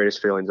one of the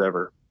greatest feelings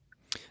ever.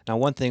 Now,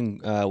 one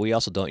thing we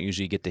also don't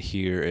usually get to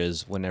hear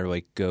is when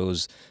everybody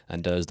goes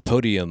and does the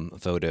podium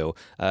photo.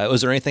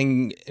 Was there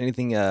anything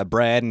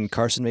Brad and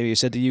Carson maybe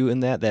said to you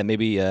in that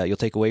maybe you'll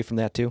take away from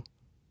that too?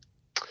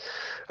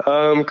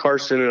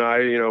 Carson and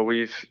I,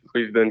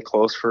 we've been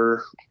close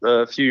for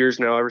a few years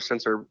now, ever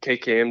since our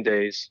KKM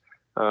days.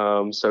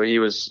 So he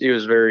was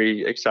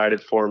very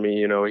excited for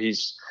me.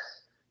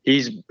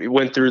 He's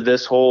went through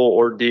this whole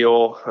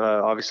ordeal,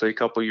 obviously a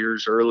couple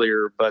years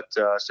earlier, but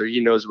so he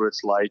knows what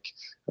it's like.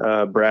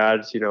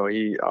 Brad,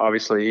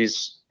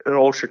 he's an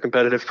ultra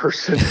competitive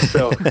person,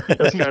 so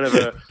that's kind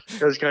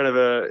of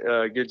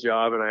a good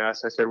job. And I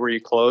said, were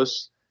you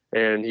close?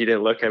 And he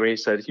didn't look at me. He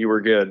said, you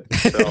were good.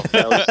 So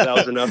that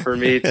was enough for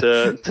me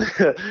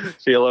to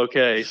feel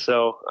okay.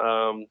 So,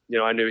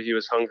 I knew he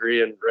was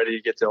hungry and ready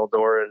to get to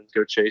Eldora and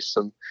go chase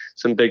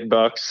some big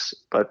bucks.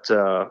 But,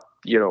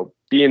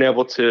 being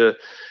able to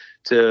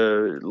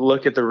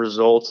look at the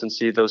results and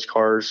see those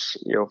cars,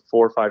 4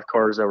 or 5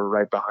 cars that were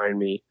right behind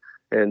me,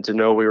 and to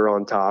know we were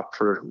on top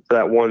for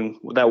that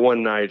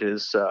one night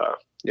is,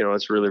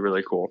 it's really,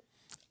 really cool.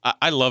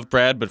 I love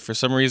Brad, but for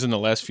some reason the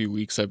last few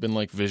weeks I've been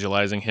like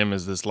visualizing him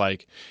as this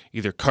like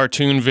either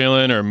cartoon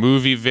villain or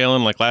movie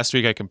villain. Like last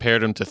week I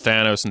compared him to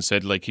Thanos and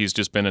said like he's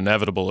just been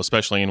inevitable,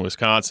 especially in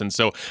Wisconsin.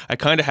 So I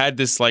kind of had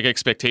this like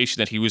expectation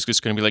that he was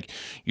just going to be like,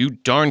 you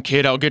darn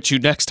kid, I'll get you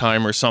next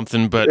time or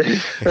something. But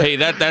hey,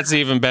 that's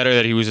even better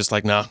that he was just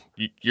like, nah,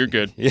 you're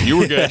good. You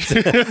were good.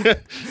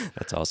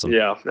 That's awesome.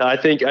 Yeah, I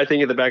think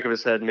in the back of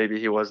his head maybe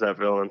he was that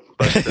villain.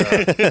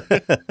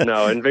 But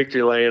no, in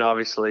Victory Lane,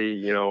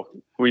 obviously,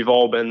 we've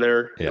all been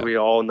there. Yeah. We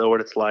all know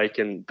what it's like,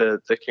 and the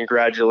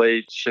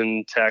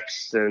congratulation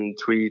texts and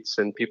tweets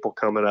and people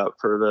coming up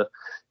for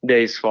the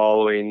days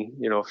following.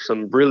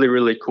 Some really,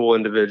 really cool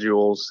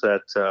individuals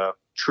that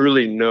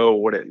truly know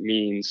what it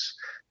means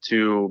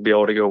to be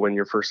able to go win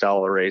your first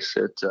Outlaw race.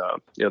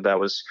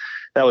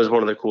 That was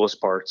one of the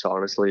coolest parts.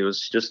 Honestly, it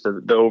was just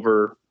the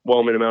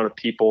overwhelming amount of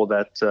people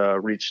that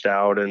reached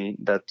out and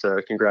that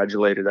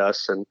congratulated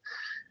us and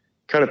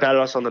kind of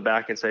patted us on the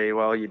back and say,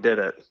 well, you did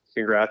it.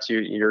 Congrats,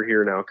 you're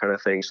here now, kind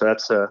of thing. So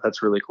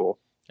that's really cool.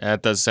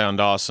 That does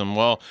sound awesome.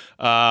 Well,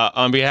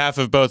 on behalf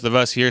of both of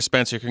us here,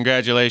 Spencer,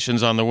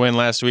 congratulations on the win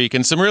last week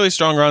and some really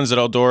strong runs at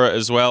Eldora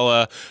as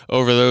well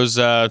over those,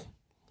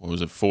 what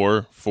was it,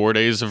 four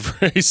days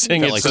of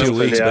racing? Felt like 2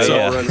 weeks.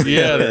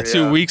 The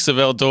 2 weeks of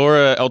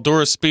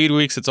Eldora Speed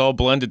Weeks. It's all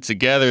blended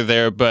together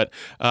there. But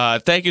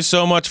thank you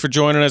so much for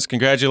joining us.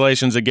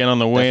 Congratulations again on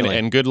the win,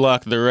 and good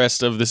luck the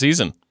rest of the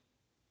season.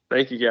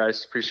 Thank you,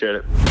 guys. Appreciate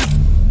it.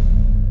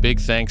 Big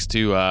thanks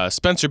to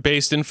Spencer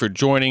Bayston for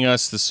joining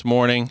us this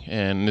morning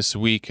and this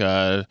week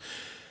to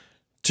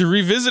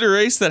revisit a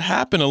race that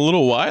happened a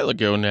little while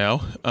ago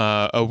now,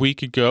 a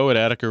week ago at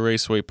Attica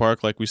Raceway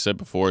Park, like we said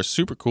before.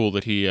 Super cool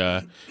that he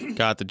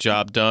got the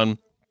job done,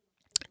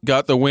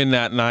 got the win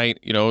that night.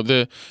 You know,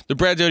 the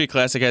Brad Doty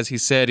Classic, as he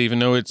said, even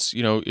though it's,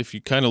 you know, if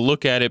you kind of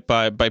look at it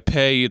by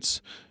pay,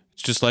 it's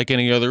just like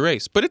any other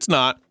race. But it's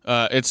not.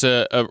 It's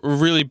a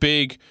really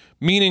big,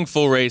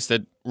 meaningful race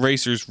that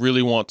racers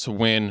really want to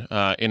win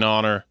in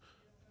honor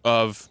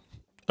of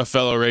a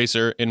fellow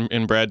racer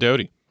in Brad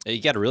Doty. You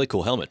got a really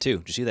cool helmet, too.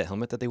 Did you see that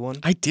helmet that they won?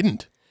 I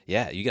didn't.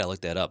 Yeah, you got to look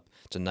that up.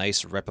 It's a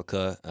nice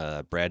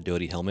replica Brad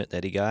Doty helmet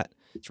that he got.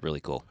 It's really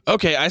cool.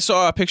 Okay, I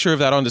saw a picture of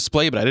that on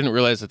display, but I didn't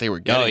realize that they were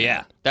getting it.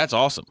 Yeah. That's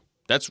awesome.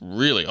 That's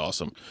really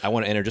awesome. I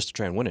want to enter just to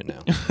try and win it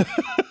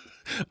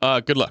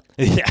now. Good luck.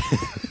 Yeah.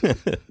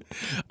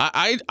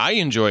 I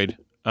enjoyed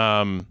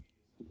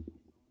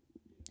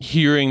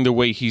hearing the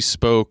way he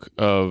spoke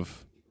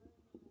of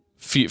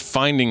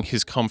finding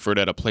his comfort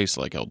at a place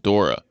like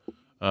Eldora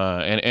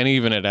and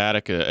even at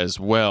Attica as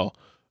well,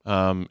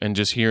 and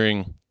just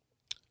hearing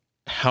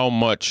how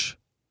much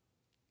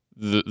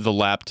the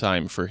lap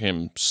time for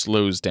him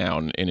slows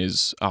down in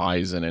his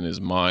eyes and in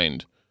his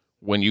mind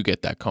when you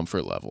get that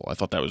comfort level. I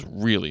thought that was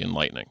really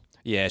enlightening.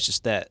 Yeah, it's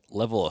just that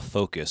level of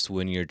focus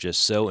when you're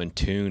just so in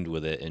tuned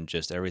with it and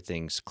just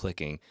everything's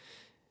clicking.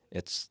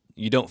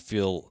 You don't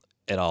feel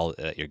at all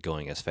that you're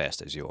going as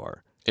fast as you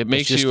are. It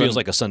just feels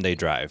like a Sunday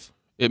drive.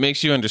 It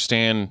makes you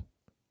understand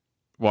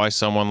why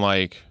someone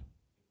like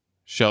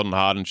Sheldon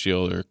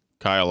Hodenshield or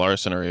Kyle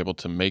Larson are able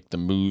to make the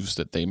moves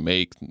that they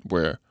make,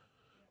 where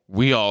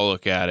we all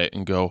look at it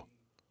and go,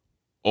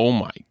 oh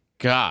my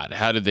God,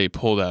 how did they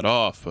pull that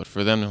off? But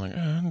for them, they're like,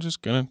 I'm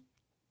just going to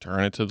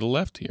turn it to the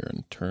left here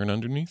and turn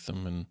underneath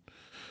them and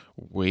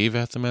wave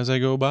at them as I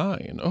go by.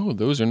 And, oh,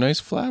 those are nice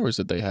flowers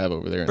that they have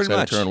over there instead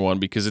of turn one,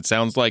 because it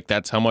sounds like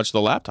that's how much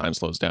the lap time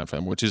slows down for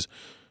them, which is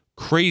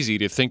crazy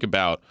to think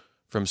about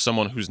from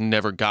someone who's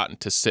never gotten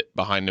to sit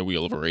behind the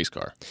wheel of a race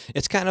car.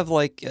 It's kind of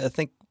like, I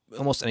think,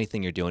 almost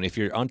anything you're doing. If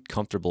you're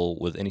uncomfortable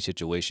with any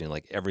situation,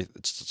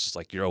 it's just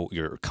like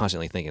you're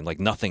constantly thinking, like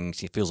nothing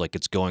feels like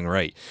it's going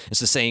right. It's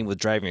the same with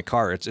driving a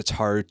car. It's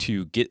hard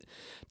to get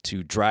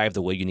to drive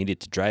the way you need it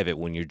to drive it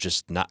when you're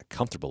just not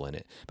comfortable in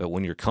it. But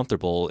when you're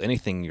comfortable,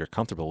 anything you're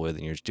comfortable with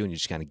and you're just doing, you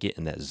just kind of get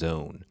in that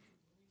zone.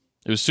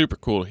 It was super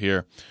cool to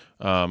hear.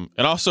 And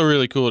also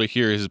really cool to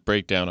hear his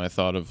breakdown, I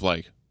thought, of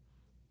like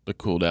the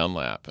cool down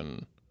lap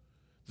and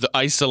the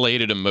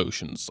isolated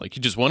emotions. Like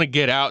you just want to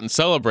get out and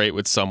celebrate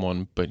with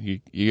someone, but you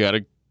got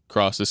to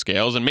cross the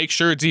scales and make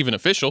sure it's even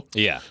official.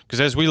 Yeah. Because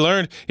as we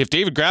learned, if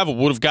David Gravel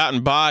would have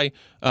gotten by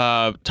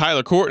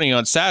Tyler Courtney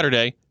on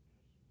Saturday,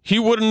 he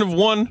wouldn't have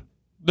won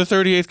the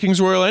 38th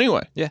Kings Royal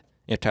anyway. Yeah.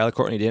 If Tyler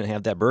Courtney didn't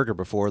have that burger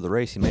before the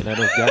race, he might not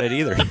have got it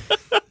either.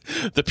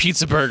 The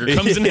pizza burger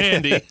comes in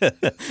handy.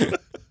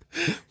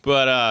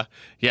 But,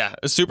 yeah,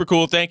 super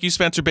cool. Thank you,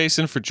 Spencer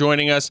Bayston, for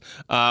joining us.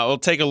 We'll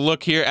take a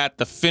look here at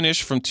the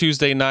finish from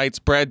Tuesday night's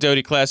Brad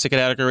Doty Classic at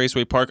Attica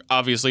Raceway Park.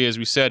 Obviously, as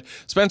we said,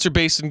 Spencer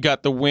Bayston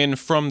got the win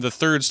from the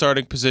third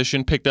starting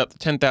position, picked up the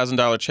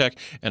 $10,000 check,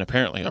 and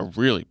apparently a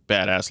really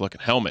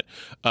badass-looking helmet.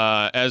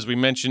 As we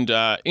mentioned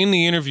in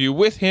the interview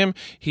with him,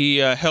 he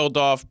held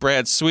off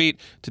Brad Sweet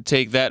to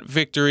take that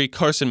victory.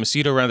 Carson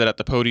Macedo rounded out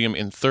the podium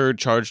in third,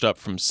 charged up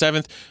from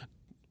seventh.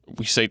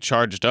 We say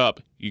charged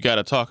up. You got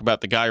to talk about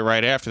the guy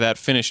right after that,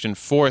 finished in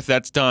fourth.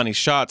 That's Donnie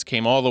Schatz,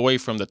 came all the way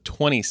from the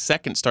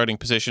 22nd starting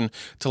position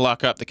to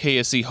lock up the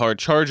KSE Hard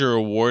Charger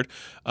Award.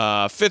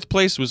 Fifth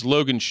place was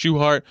Logan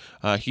Schuhart.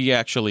 He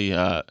actually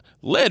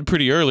led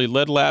pretty early,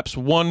 led laps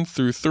 1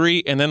 through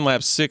 3, and then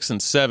laps 6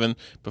 and 7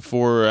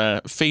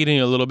 before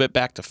fading a little bit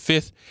back to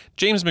fifth.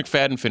 James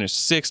McFadden finished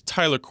 6th.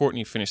 Tyler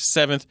Courtney finished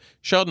 7th.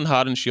 Sheldon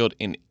Hodenshield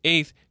in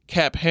 8th.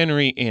 Cap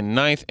Henry in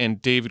 9th,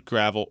 and David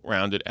Gravel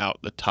rounded out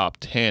the top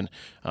 10.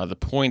 The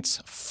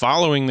points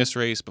following this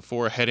race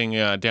before heading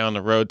down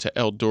the road to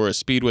Eldora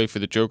Speedway for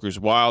the Jokers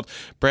Wild.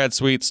 Brad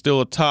Sweet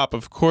still atop,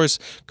 of course.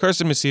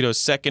 Carson Macedo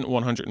second,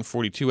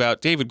 142 out.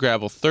 David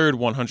Gravel third,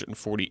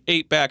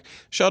 148 back.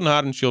 Sheldon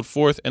Hodenshield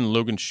fourth, and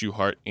Logan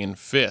Schuhart in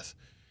fifth.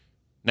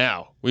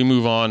 Now, we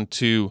move on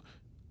to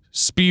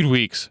Speed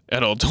Weeks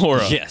at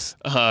Eldora. Yes.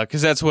 Because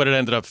that's what it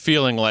ended up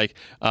feeling like.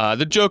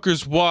 The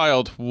Jokers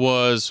Wild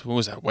was, what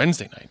was that,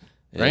 Wednesday night?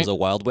 Right? It was a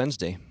Wild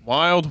Wednesday.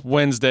 Wild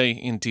Wednesday,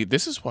 indeed.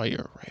 This is why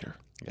you're a writer.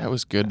 That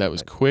was good. That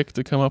was quick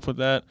to come up with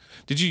that.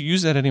 Did you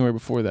use that anywhere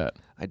before that?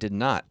 I did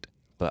not,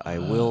 but I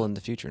will in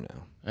the future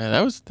now.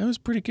 That was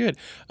pretty good.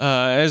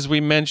 As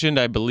we mentioned,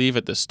 I believe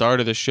at the start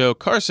of the show,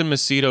 Carson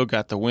Macedo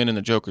got the win in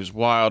the Joker's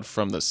Wild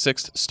from the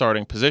 6th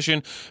starting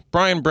position.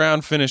 Brian Brown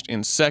finished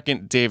in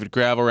 2nd. David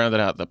Gravel rounded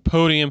out the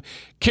podium.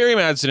 Kerry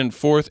Madsen in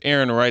 4th.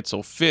 Aaron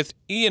Reitzel 5th.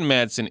 Ian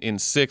Madsen in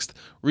 6th.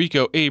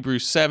 Rico Abreu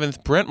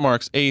 7th. Brent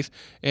Marks 8th.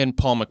 And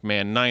Paul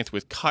McMahon 9th,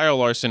 with Kyle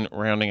Larson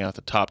rounding out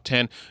the top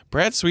 10.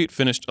 Brad Sweet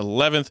finished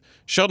 11th.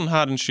 Sheldon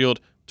Haudenschild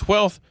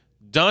 12th.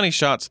 Donnie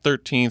Schatz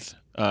 13th.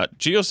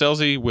 Gio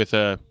Scelzi with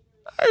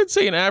I would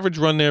say an average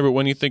run there, but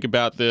when you think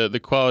about the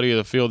quality of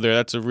the field there,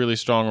 that's a really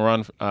strong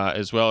run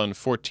as well. In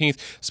 14th,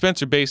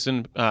 Spencer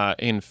Basin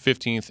in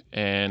 15th.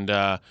 And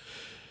the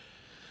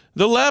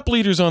lap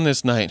leaders on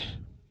this night,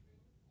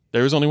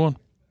 there was only one.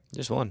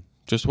 Just one.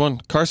 Just one.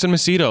 Carson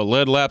Macedo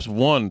led laps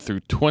 1 through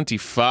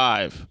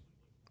 25.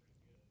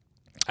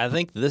 I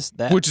think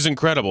that which is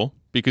incredible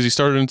because he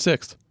started in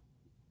 6th.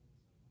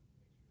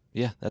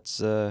 Yeah, that's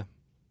he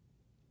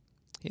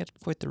had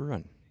quite the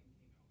run.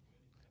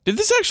 Did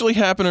this actually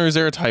happen, or is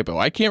there a typo?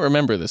 I can't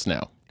remember this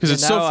now because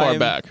it's so far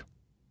back.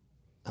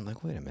 I'm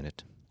like, wait a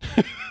minute.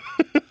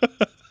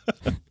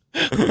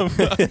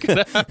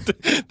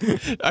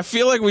 I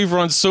feel like we've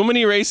run so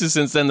many races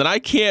since then that I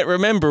can't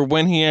remember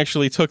when he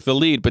actually took the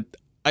lead. But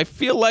I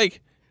feel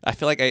like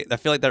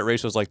that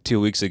race was like 2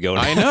 weeks ago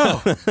now. I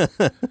know.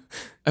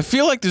 I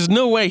feel like there's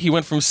no way he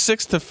went from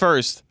 6th to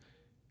 1st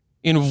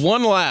in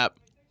one lap,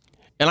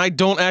 and I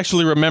don't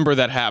actually remember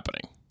that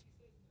happening.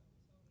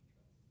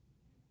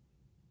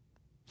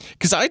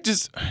 Because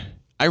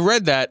I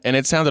read that and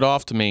it sounded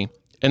off to me,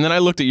 and then I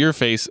looked at your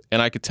face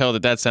and I could tell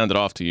that sounded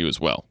off to you as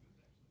well.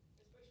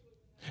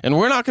 And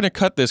we're not going to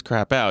cut this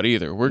crap out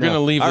either. We're going to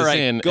leave this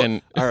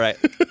in. All right,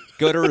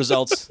 go to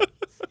results.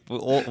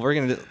 We're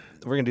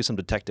gonna do some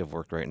detective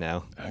work right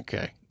now.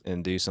 Okay.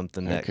 And do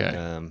something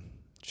that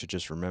should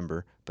just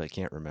remember, but I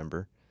can't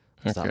remember.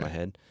 It's not in my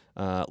head.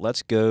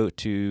 Let's go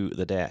to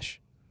the dash.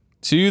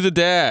 To the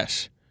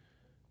dash.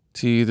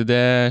 To the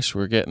dash.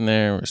 We're getting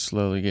there. We're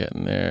slowly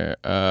getting there.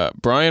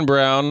 Brian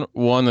Brown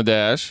won the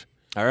dash.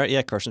 All right,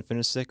 yeah. Carson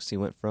finished 6th. He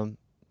went from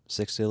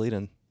 6th to lead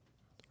in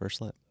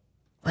first lap.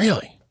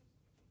 Really?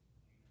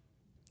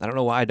 I don't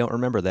know why I don't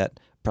remember that.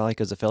 Probably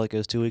because it felt like it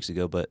was 2 weeks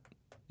ago, but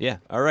yeah.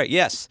 All right,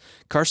 yes.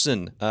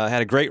 Carson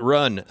had a great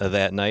run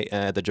that night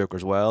at the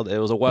Joker's Wild. It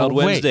was a wild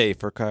Wednesday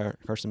for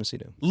Carson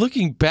Macedo.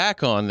 Looking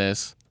back on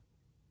this,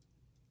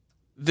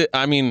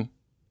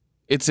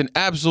 it's an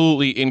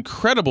absolutely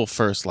incredible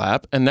first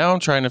lap, and now I'm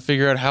trying to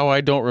figure out how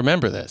I don't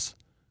remember this.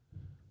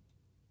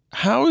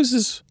 How is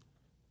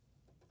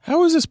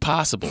this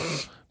possible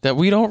that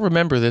we don't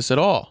remember this at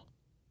all?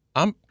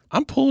 I'm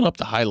pulling up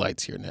the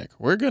highlights here, Nick.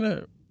 We're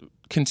gonna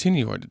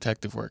continue our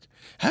detective work.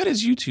 How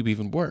does YouTube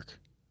even work?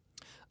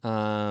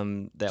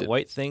 That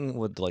white thing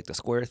with like the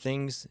square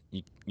things,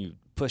 you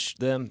push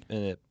them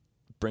and it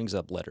brings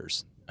up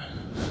letters.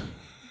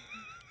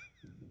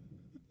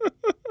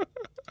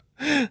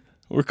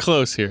 We're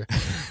close here.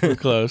 We're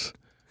close.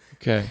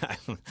 Okay.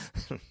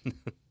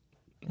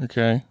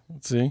 Okay.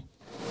 Let's see.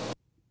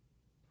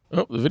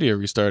 Oh, the video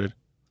restarted.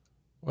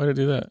 Why did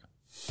it do that?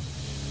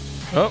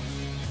 Oh,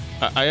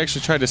 I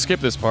actually tried to skip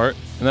this part,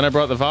 and then I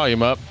brought the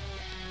volume up,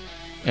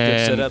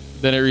 and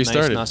then it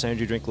restarted. Nice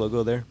Energy Drink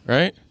logo there.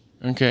 Right?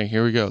 Okay,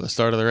 here we go. The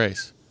start of the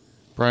race.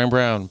 Brian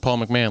Brown, Paul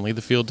McMahon lead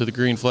the field to the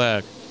green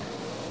flag.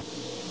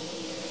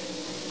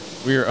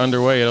 We are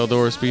underway at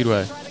Eldora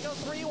Speedway.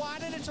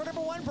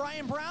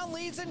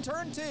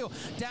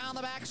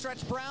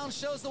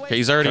 Okay,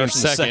 he's already in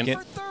second.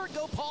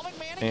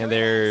 And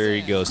there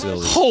he goes.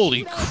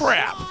 Holy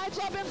crap!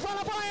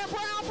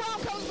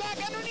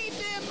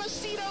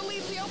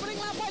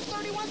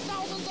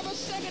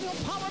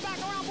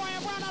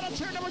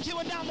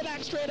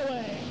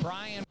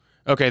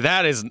 Okay,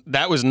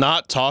 that was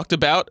not talked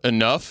about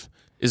enough,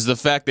 is the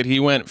fact that he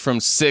went from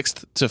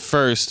 6th to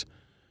 1st,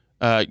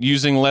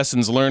 using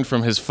lessons learned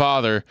from his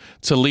father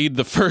to lead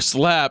the first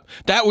lap.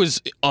 That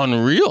was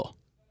unreal.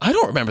 I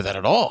don't remember that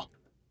at all.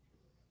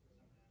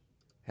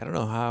 I don't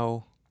know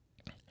how.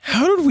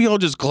 How did we all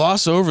just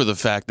gloss over the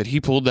fact that he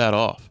pulled that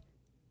off?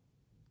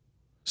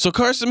 So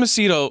Carson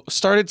Macedo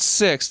started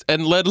 6th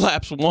and led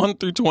laps 1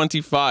 through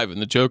 25 in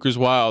the Joker's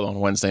Wild on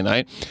Wednesday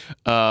night.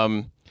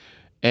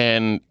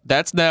 And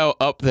that's now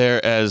up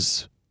there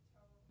as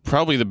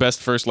probably the best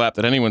first lap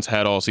that anyone's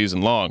had all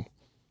season long.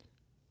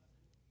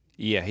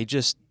 Yeah, he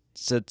just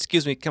said,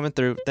 "Excuse me, coming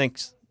through.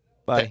 Thanks.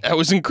 Bye." That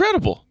was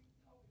incredible.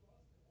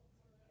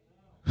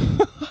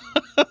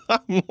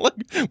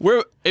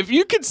 If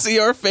you could see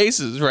our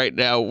faces right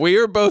now, we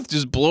are both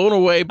just blown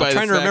away by the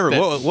fact I'm trying to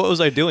remember, what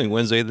was I doing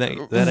Wednesday night?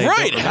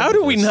 Right, how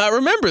do we not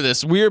remember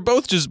this? We are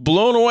both just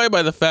blown away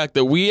by the fact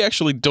that we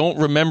actually don't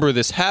remember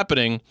this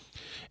happening,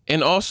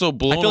 and also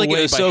blown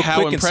away by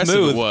how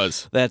impressive it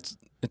was.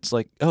 It's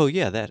like, oh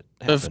yeah, that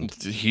happened.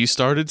 He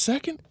started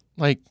second.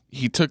 Like,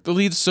 he took the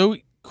lead so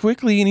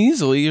quickly and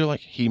easily, you're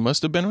like, he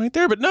must have been right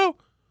there. But no,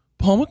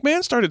 Paul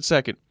McMahon started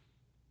second.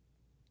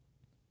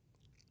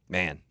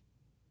 Man,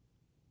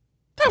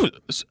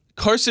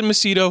 Carson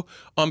Macedo,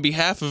 on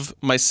behalf of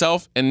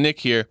myself and Nick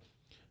here,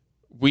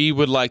 we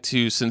would like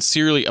to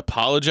sincerely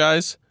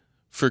apologize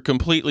for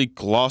completely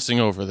glossing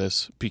over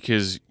this,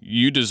 because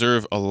you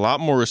deserve a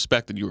lot more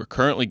respect than you are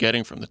currently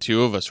getting from the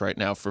two of us right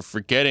now for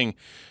forgetting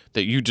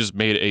that you just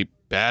made a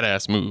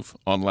badass move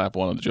on lap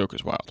 1 of the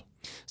Joker's Wild.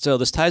 So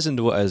this ties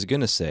into what I was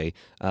going to say,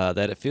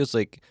 that it feels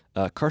like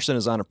Carson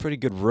is on a pretty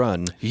good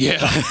run. Yeah.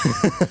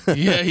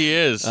 Yeah, he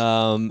is.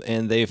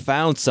 And they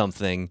found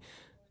something,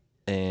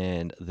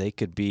 and they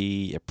could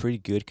be a pretty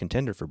good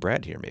contender for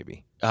Brad here,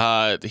 maybe.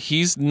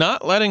 He's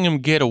not letting him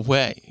get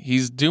away.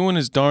 He's doing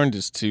his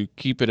darndest to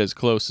keep it as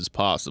close as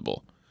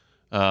possible.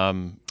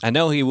 I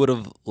know he would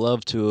have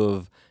loved to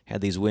have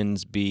had these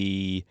wins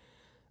be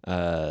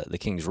the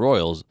Kings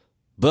Royals,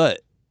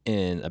 but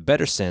in a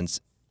better sense,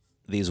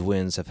 these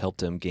wins have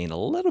helped him gain a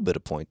little bit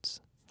of points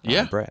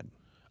on Brad.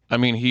 I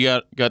mean, he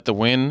got the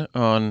win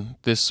on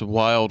this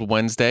Wild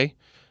Wednesday,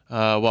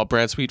 while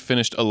Brad Sweet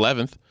finished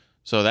 11th.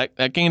 So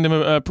that gained him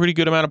a pretty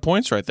good amount of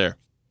points right there.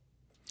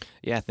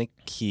 Yeah, I think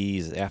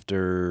he's,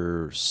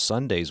 after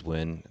Sunday's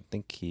win, I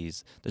think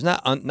there's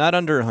not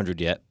under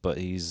 100 yet, but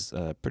he's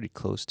pretty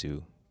close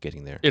to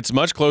getting there. It's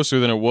much closer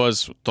than it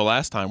was the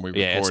last time we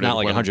recorded. Yeah, it's not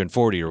like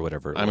 140 or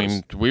whatever it was. I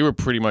mean, we were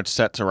pretty much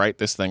set to write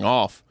this thing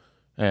off,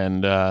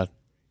 and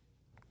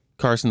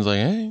Carson's like,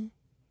 hey,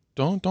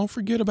 don't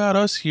forget about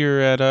us here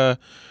at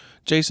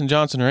Jason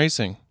Johnson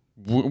Racing.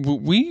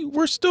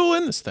 We're still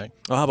in this thing.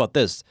 Well, how about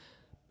this?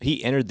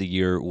 He entered the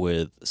year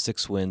with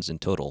 6 wins in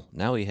total.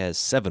 Now he has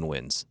 7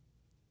 wins.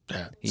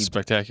 Yeah,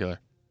 spectacular.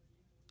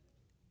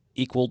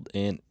 Equaled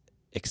and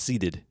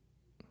exceeded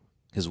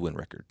his win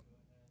record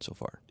so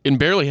far. In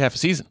barely half a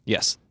season.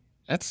 Yes.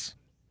 I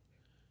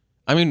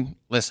mean,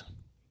 listen.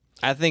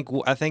 I think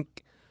we'll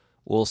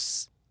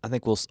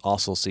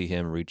also see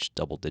him reach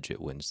double-digit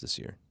wins this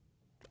year.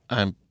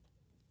 I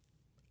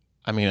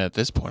mean, at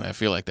this point, I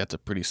feel like that's a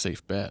pretty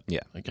safe bet. Yeah.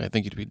 Like, I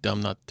think you'd be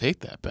dumb not to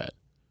take that bet.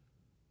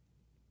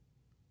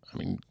 I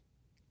mean,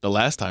 the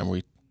last time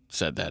we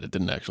said that, it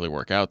didn't actually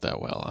work out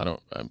that well.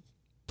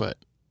 But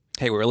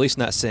hey, we're at least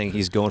not saying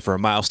he's going for a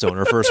milestone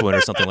or first win or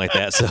something like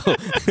that. So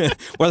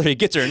whether he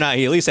gets it or not,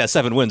 he at least has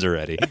 7 wins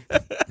already.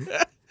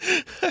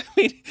 I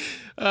mean,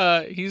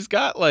 he's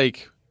got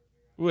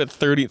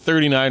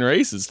 39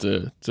 races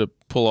to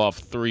pull off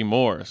 3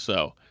 more.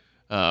 So,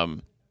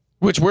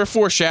 which we're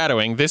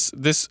foreshadowing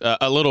this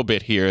a little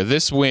bit here.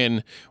 This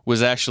win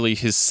was actually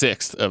his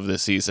 6th of the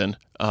season.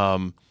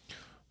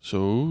 So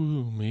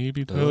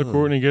maybe Tyler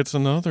Courtney gets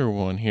another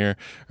one here.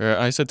 Or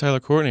I said Tyler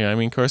Courtney, I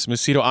mean Carson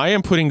Macedo. I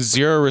am putting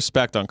 0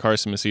 respect on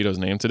Carson Macedo's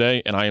name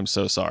today, and I am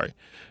so sorry.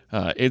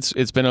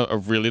 It's been a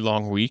really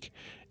long week,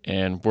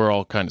 and we're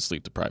all kind of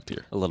sleep deprived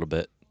here. A little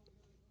bit.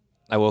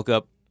 I woke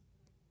up,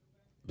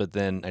 but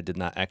then I did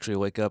not actually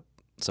wake up.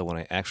 So when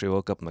I actually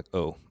woke up, I'm like,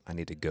 oh, I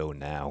need to go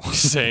now.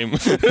 Same.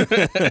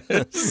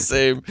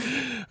 Same.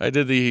 I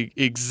did the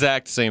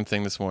exact same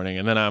thing this morning,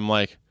 and then I'm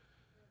like,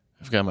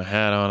 I've got my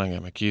hat on, I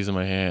got my keys in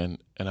my hand,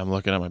 and I'm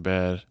looking at my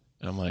bed,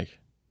 and I'm like,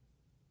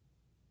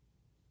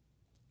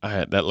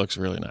 that looks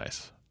really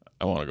nice.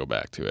 I want to go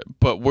back to it.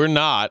 But we're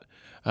not,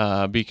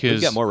 because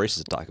we've got more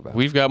races to talk about.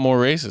 We've got more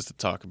races to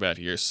talk about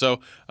here. So,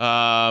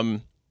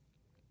 lap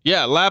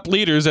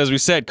leaders, as we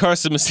said,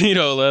 Carson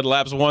Macedo led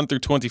laps 1 through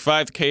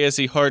 25. The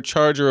KSE Hard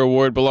Charger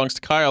Award belongs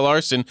to Kyle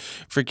Larson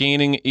for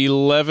gaining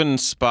 11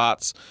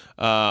 spots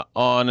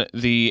on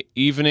the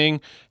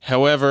evening.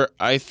 However,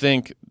 I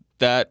think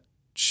that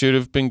should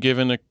have been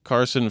given to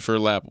Carson for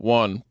lap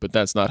 1, but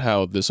that's not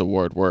how this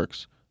award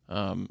works.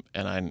 And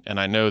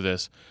I know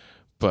this,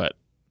 but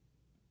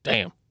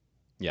damn.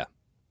 Yeah.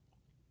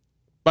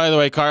 By the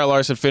way, Kyle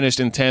Larson finished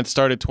in 10th,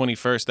 started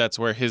 21st. That's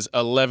where his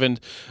 11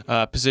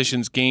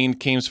 positions gained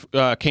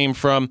came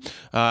from.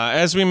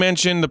 As we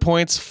mentioned, the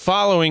points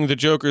following the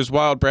Joker's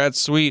Wild, Brad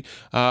Sweet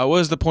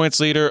was the points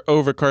leader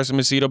over Carson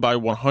Macedo by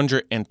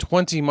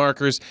 120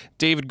 markers.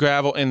 David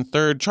Gravel in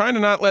 3rd, trying to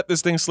not let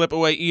this thing slip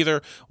away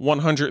either,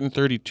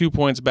 132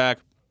 points back.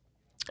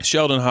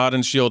 Sheldon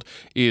Hodenshield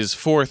is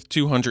 4th,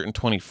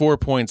 224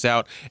 points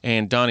out,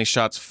 and Donnie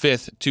Schatz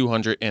 5th,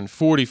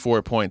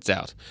 244 points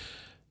out.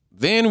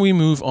 Then we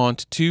move on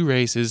to 2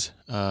 races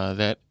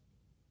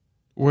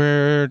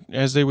where,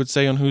 as they would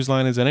say on Whose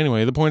Line Is It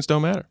Anyway, the points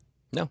don't matter.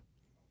 No.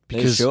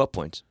 Because they show up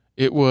points.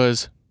 It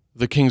was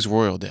the King's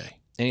Royal Day.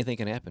 Anything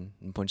can happen,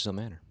 and points don't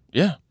matter.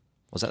 Yeah.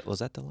 Was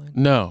that the line?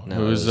 No, it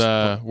was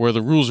where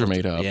the rules are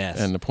made up, yes,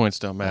 and the points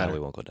don't matter. No, we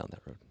won't go down that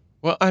road.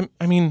 Well, I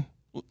mean,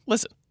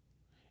 listen.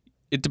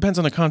 It depends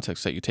on the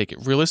context that you take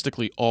it.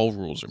 Realistically, all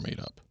rules are made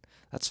up.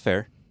 That's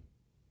fair.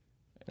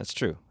 That's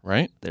true.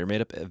 Right? They're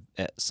made up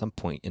at some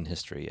point in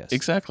history, yes.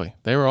 Exactly.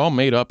 They were all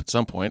made up at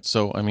some point.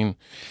 So, I mean...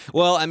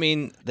 Well, I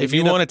mean... If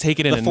you want to take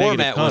it in a negative context,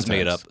 the format was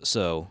made up,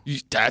 so...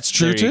 That's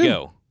true, too. There you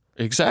go.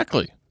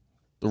 Exactly.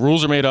 The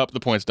rules are made up. The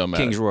points don't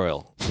matter. Kings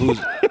Royal. Who's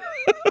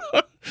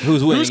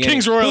winning? Who's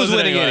Kings Royal? Who's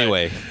winning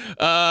anyway?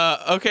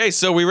 Okay,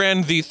 so we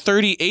ran the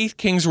 38th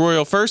Kings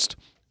Royal first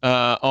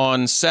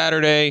on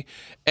Saturday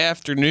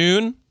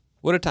afternoon.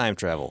 What a time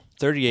travel.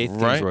 38th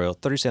Kings Right. Royal,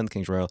 37th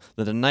Kings Royal,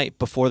 then the night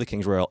before the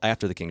Kings Royal,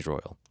 after the Kings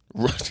Royal.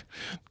 Right.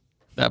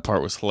 That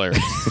part was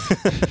hilarious.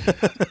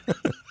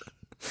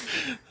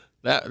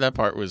 That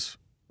part was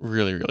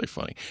really, really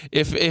funny.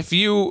 If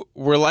you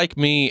were like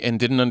me and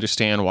didn't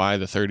understand why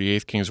the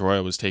 38th Kings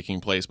Royal was taking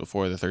place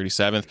before the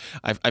 37th,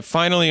 I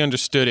finally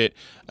understood it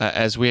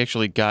as we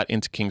actually got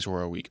into Kings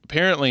Royal week.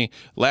 Apparently,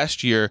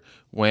 last year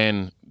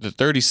when the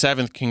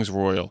 37th Kings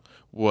Royal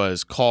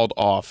was called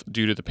off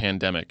due to the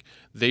pandemic,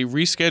 they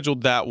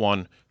rescheduled that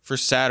one for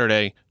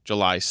Saturday,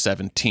 July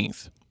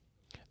 17th.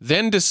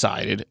 Then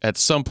decided at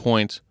some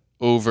point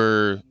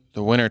over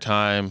the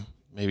wintertime,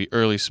 maybe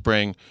early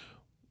spring,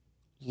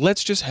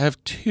 let's just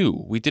have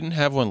two. We didn't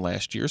have one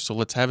last year, so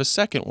let's have a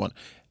second one.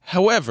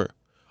 However,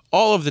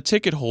 all of the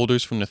ticket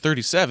holders from the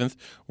 37th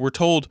were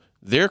told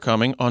they're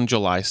coming on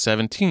July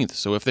 17th.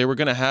 So if they were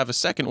going to have a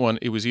second one,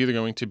 it was either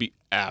going to be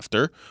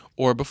after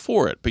or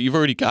before it. But you've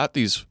already got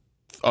these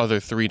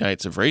other 3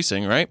 nights of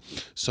racing, right?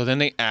 So then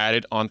they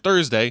added on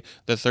Thursday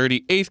the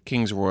 38th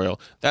Kings Royal.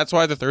 That's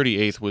why the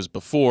 38th was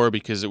before,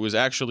 because it was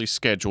actually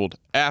scheduled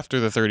after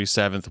the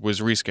 37th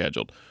was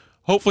rescheduled.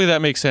 Hopefully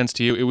that makes sense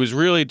to you. It was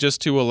really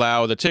just to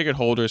allow the ticket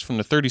holders from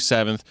the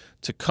 37th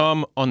to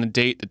come on the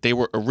date that they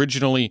were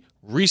originally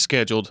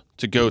rescheduled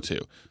to go to.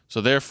 So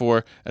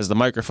therefore, as the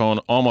microphone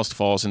almost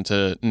falls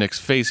into Nick's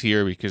face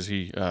here because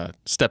he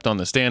stepped on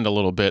the stand a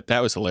little bit,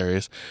 that was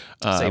hilarious.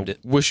 Saved it.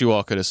 Wish you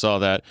all could have saw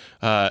that.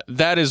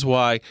 That is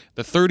why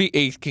the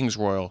 38th Kings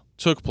Royal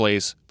took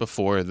place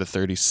before the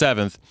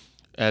 37th,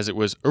 as it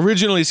was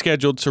originally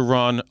scheduled to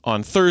run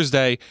on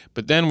Thursday,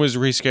 but then was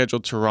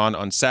rescheduled to run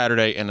on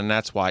Saturday, and then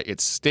that's why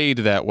it stayed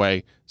that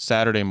way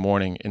Saturday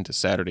morning into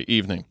Saturday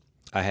evening.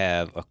 I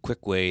have a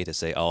quick way to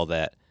say all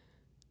that.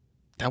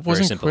 That Very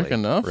wasn't simply. quick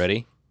enough.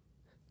 Ready?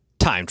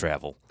 Time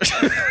travel.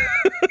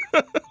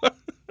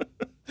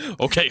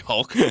 Okay,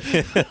 Hulk.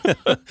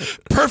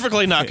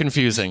 Perfectly not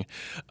confusing.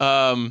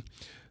 So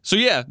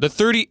yeah, the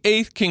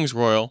 38th Kings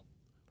Royal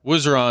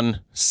was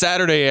run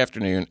Saturday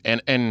afternoon,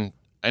 and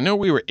I know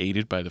we were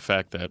aided by the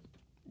fact that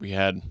we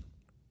had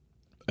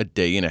a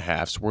day and a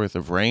half's worth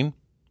of rain,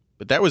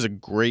 but that was a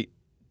great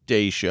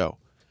day show.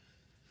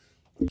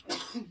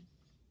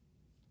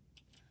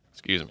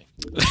 Excuse me.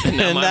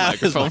 Now my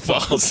microphone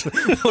falls.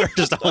 We're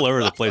just all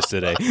over the place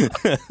today.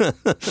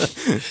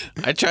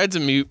 I tried to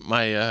mute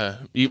my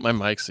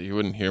mic so you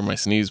wouldn't hear my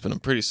sneeze, but I'm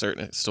pretty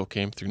certain it still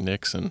came through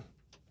Nick's, and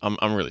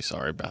I'm really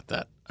sorry about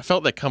that. I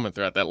felt that coming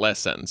throughout that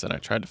last sentence, and I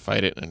tried to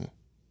fight it, and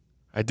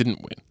I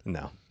didn't win.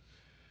 No.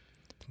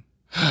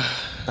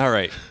 All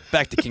right,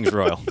 back to Kings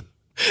Royal.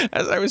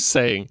 As I was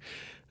saying,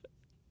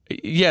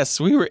 yes,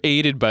 we were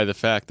aided by the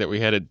fact that we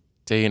had a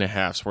day and a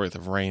half's worth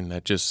of rain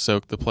that just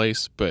soaked the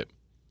place, but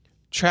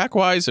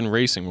track-wise and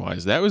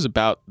racing-wise, that was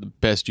about the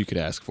best you could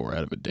ask for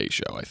out of a day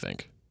show, I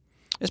think.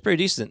 It's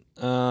pretty decent.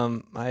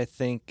 I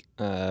think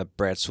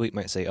Brad Sweet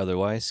might say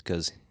otherwise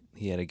because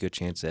he had a good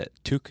chance at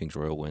 2 Kings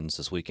Royal wins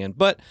this weekend,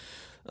 but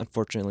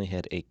unfortunately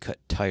had a cut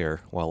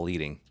tire while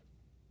leading.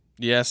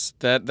 Yes,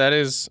 that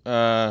is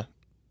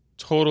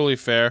totally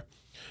fair.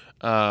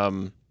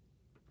 On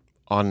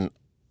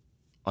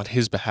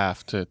his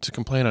behalf, to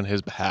complain on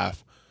his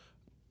behalf.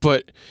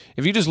 But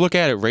if you just look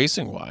at it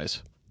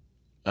racing-wise,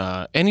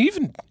 and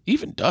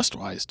even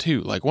dust-wise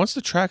too, like once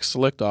the track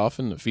slicked off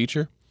in the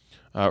feature,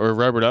 or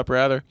rubbered up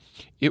rather,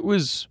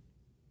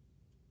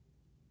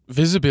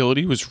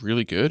 visibility was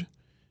really good,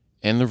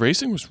 and the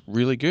racing was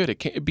really good.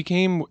 It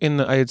became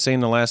I'd say in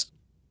the last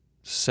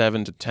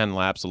 7 to 10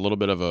 laps a little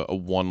bit of a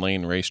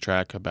 1-lane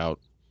racetrack, about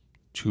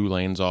 2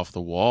 lanes off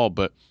the wall,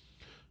 but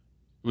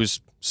it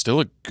was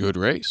still a good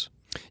race.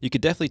 You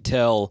could definitely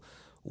tell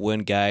when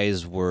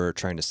guys were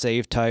trying to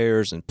save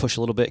tires and push a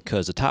little bit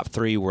because the top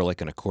 3 were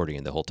like an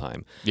accordion the whole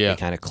time. Yeah. They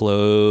kind of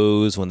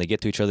close. When they get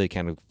to each other, they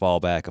kind of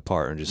fall back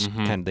apart and just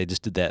they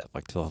just did that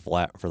like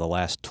for the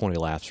last 20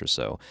 laps or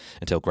so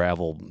until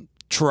Gravel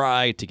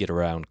tried to get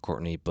around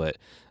Courtney, but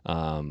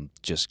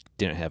just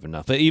didn't have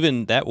enough. But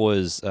even that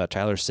was,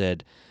 Tyler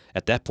said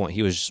at that point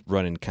he was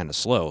running kind of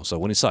slow. So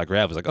when he saw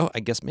Gravel, he was like, oh, I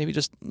guess maybe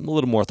just a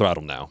little more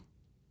throttle now.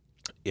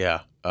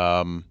 Yeah.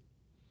 It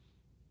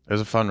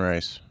was a fun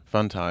race,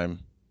 fun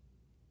time.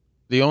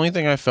 The only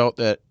thing I felt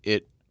that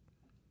it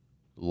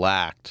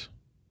lacked,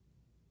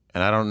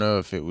 and I don't know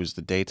if it was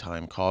the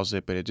daytime caused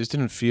it, but it just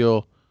didn't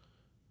feel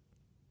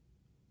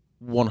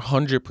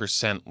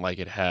 100% like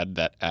it had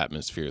that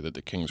atmosphere that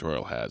the Kings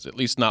Royal has, at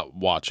least not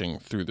watching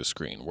through the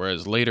screen.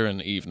 Whereas later in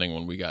the evening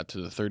when we got to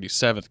the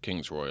 37th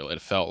Kings Royal,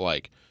 it felt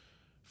like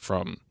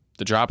from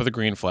the drop of the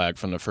green flag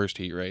from the first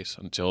heat race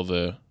until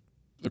the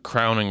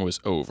crowning was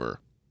over,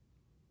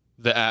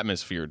 the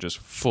atmosphere just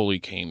fully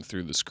came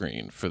through the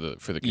screen for the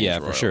Kings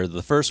Royal. For sure.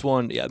 The first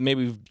one,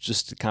 maybe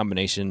just a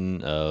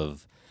combination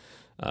of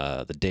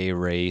the day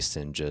race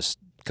and just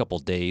a couple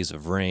days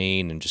of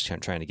rain and just kind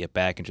of trying to get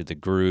back into the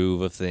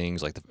groove of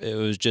things. Like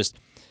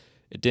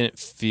it didn't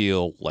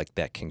feel like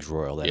that Kings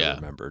Royal that I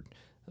remembered.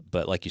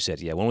 But like you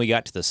said, when we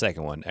got to the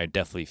second one, I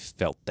definitely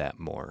felt that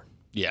more.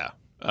 Yeah.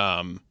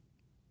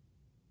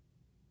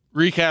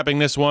 recapping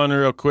this one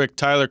real quick,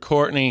 Tyler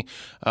Courtney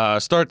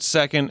starts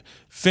second,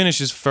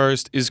 finishes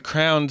first, is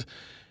crowned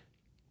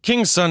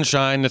King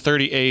Sunshine, the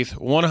 38th,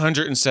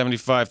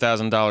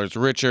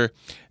 $175,000 richer.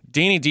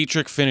 Danny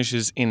Dietrich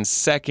finishes in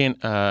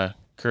second,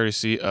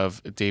 courtesy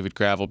of David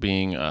Gravel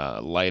being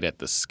light at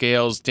the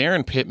scales.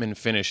 Darren Pittman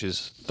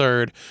finishes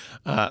third.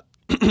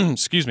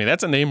 Excuse me,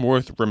 that's a name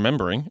worth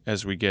remembering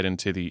as we get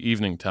into the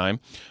evening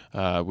time,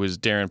 was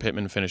Darren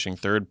Pittman finishing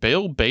third.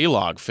 Bill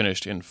Baylog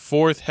finished in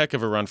fourth. Heck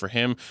of a run for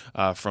him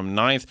from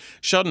ninth.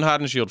 Sheldon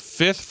Haudenschild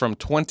fifth from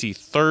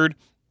 23rd.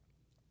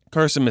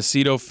 Carson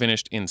Macedo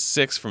finished in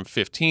 6th from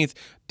 15th.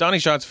 Donnie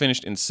Schatz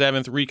finished in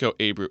 7th. Rico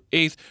Abreu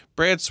 8th.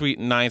 Brad Sweet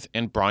 9th.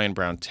 And Brian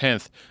Brown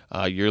 10th.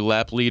 Your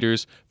lap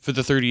leaders for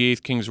the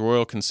 38th Kings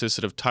Royal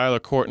consisted of Tyler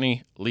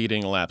Courtney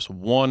leading laps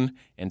 1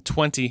 and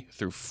 20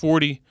 through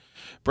 40.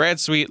 Brad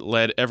Sweet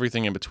led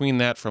everything in between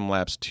that from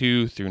laps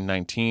 2 through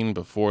 19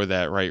 before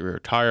that right rear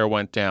tire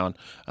went down.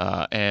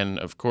 And,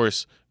 of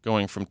course,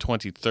 going from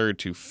 23rd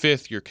to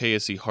 5th, your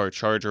KSE Hart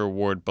Charger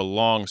Award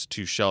belongs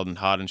to Sheldon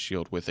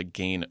Haudenschild with a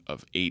gain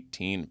of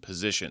 18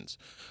 positions.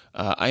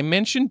 I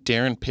mentioned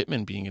Darren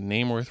Pittman being a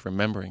name worth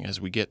remembering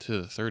as we get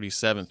to the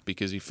 37th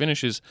because he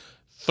finishes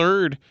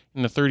third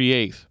in the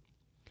 38th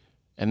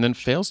and then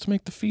fails to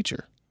make the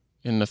feature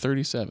in the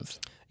 37th.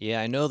 Yeah,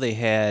 I know they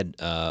had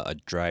a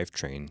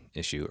drivetrain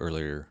issue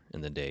earlier in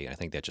the day. I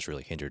think that just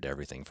really hindered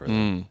everything for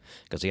them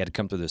because he had to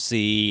come through the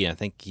C. And I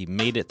think he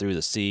made it through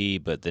the C,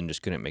 but then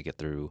just couldn't make it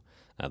through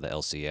the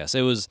LCS.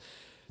 It was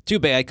too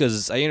bad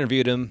because I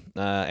interviewed him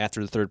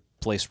after the third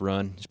place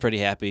run. He's pretty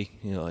happy,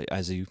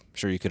 as I'm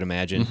sure you could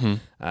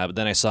imagine. But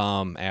then I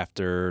saw him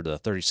after the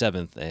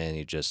 37th, and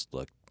he just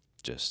looked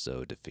just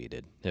so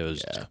defeated. It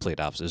was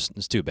complete opposite.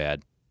 It's too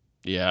bad.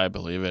 Yeah, I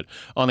believe it.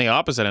 On the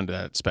opposite end of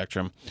that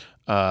spectrum,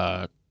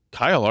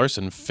 Kyle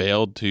Larson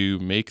failed to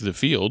make the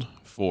field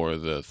for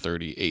the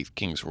 38th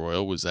Kings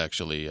Royal, was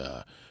actually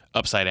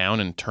upside down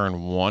in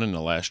turn 1 in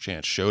the last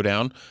chance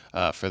showdown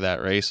for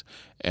that race.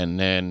 And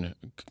then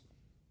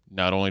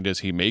not only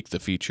does he make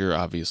the feature,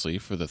 obviously,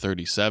 for the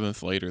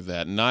 37th later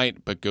that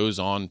night, but goes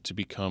on to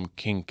become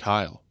King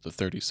Kyle, the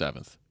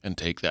 37th, and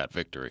take that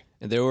victory.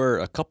 And there were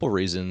a couple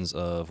reasons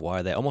of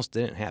why that almost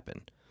didn't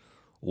happen.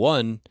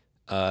 One,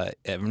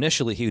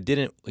 initially he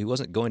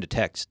wasn't going to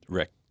text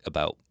Rick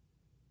about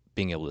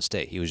being able to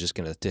stay. He was just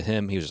going to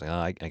him, he was just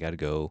like, I got to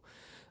go.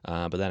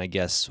 But then I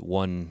guess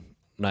one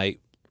night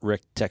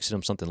Rick texted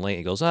him something late.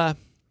 He goes, all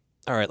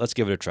right, let's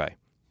give it a try.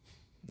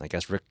 I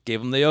guess Rick gave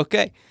him the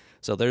okay.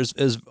 So there's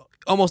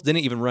almost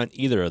didn't even run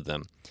either of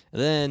them.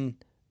 And then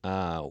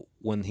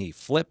when he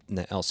flipped in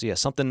the LCS,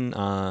 something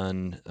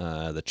on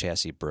the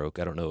chassis broke.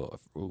 I don't know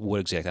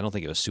what exactly. I don't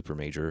think it was super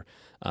major,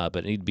 but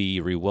it needed to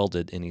be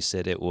rewelded. And he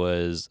said it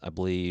was, I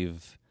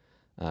believe,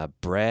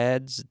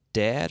 Brad's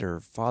dad or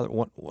father,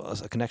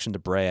 a connection to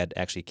Brad,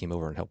 actually came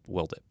over and helped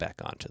weld it back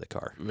onto the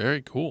car.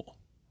 Very cool.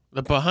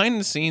 The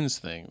behind-the-scenes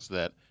things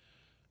that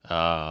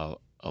a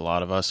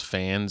lot of us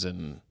fans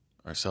and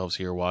ourselves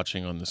here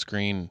watching on the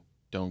screen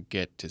don't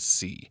get to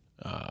see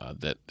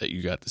that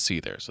you got to see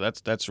there. So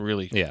that's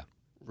really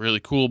really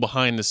cool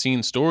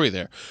behind-the-scenes story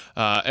there.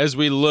 As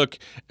we look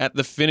at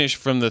the finish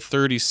from the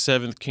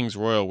 37th Kings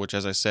Royal, which,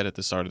 as I said at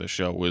the start of the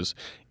show, was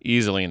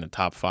easily in the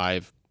top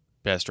 5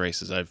 best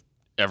races I've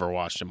ever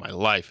watched in my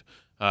life.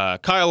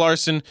 Kyle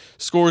Larson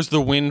scores the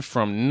win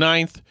from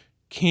 9th.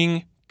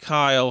 King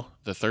Kyle,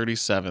 the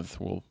 37th,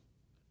 will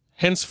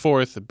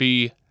henceforth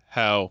be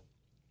how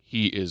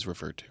he is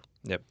referred to.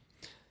 Yep.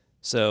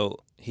 So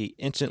he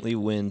instantly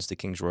wins the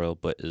Kings Royal,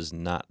 but is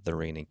not the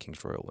reigning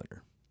Kings Royal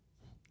winner.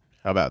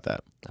 How about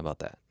that? How about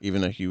that?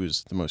 Even though he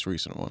was the most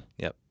recent one.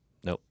 Yep.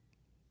 Nope.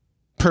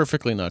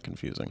 Perfectly not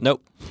confusing.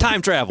 Nope.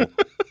 Time travel.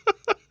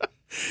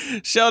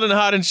 Sheldon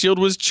Haudenschild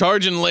was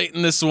charging late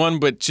in this one,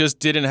 but just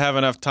didn't have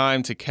enough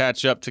time to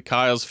catch up to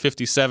Kyle's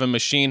 57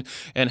 machine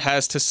and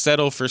has to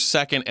settle for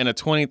second and a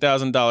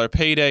 $20,000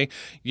 payday.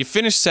 You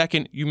finish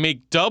second, you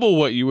make double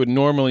what you would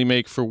normally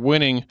make for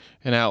winning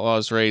an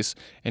Outlaws race,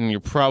 and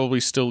you're probably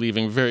still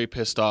leaving very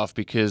pissed off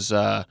because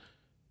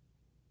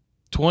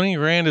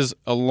 $20,000 is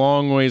a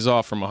long ways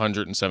off from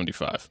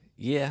 175.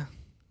 Yeah.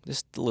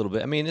 Just a little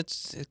bit. I mean,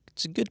 it's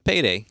a good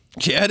payday.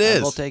 Yeah, it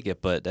is. I'll take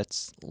it, but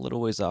that's a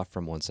little ways off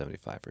from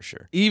 175 for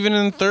sure. Even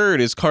in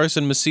third is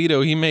Carson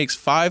Macedo. He makes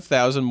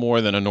 $5,000 more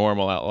than a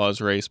normal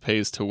Outlaws race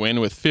pays to win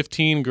with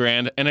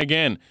 $15,000. And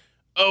again,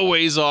 a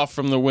ways off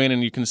from the win,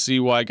 and you can see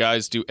why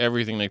guys do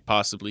everything they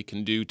possibly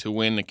can do to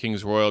win the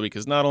Kings Royal,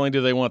 because not only do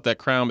they want that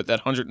crown, but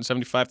that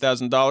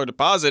 $175,000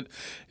 deposit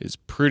is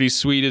pretty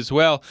sweet as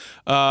well.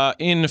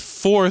 In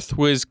fourth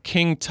was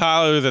King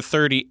Tyler, the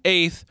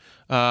 38th.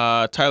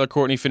 Tyler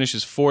Courtney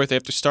finishes fourth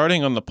after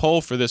starting on the pole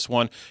for this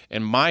one,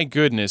 and my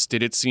goodness,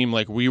 did it seem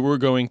like we were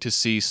going to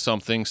see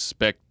something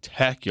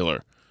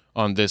spectacular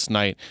on this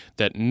night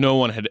that no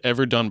one had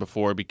ever done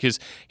before, because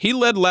he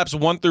led laps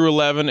 1 through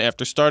 11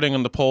 after starting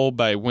on the pole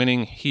by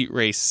winning Heat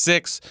Race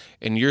 6,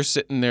 and you're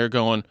sitting there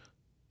going,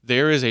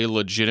 there is a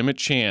legitimate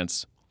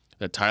chance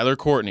that Tyler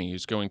Courtney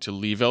is going to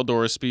leave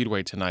Eldora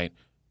Speedway tonight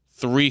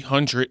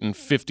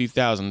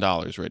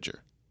 $350,000 richer.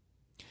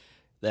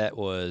 That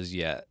was,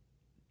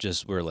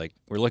 just we're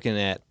looking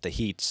at the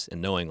heats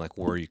and knowing like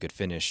where you could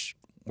finish,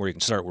 where you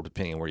can start,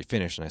 depending on where you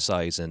finish. And I saw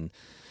he's in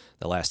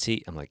the last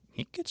heat. I'm like,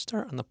 he could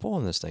start on the pole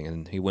in this thing.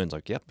 And he wins.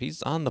 Like, yep,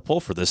 he's on the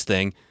pole for this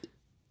thing.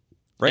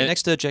 Right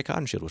next to Jake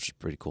Hodenshield, which is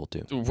pretty cool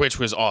too. Which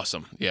was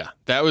awesome. Yeah,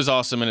 that was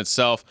awesome in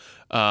itself.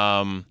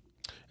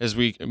 As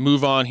we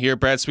move on here,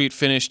 Brad Sweet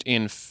finished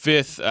in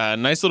 5th.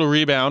 Nice little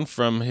rebound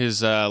from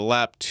his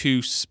lap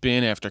 2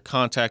 spin after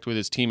contact with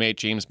his teammate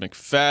James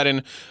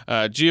McFadden.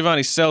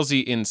 Giovanni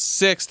Scelzi in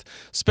 6th.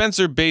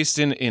 Spencer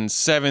Baston in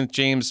 7th.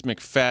 James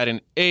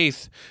McFadden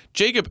 8th.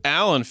 Jacob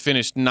Allen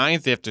finished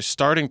 9th after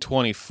starting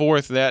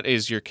 24th. That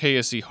is your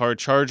KSC Hard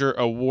Charger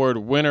Award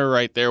winner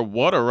right there.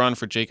 What a run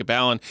for Jacob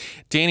Allen.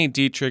 Danny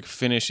Dietrich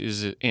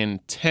finishes in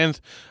 10th.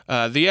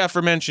 The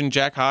aforementioned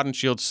Jack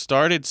Hodenshield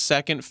started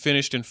 2nd,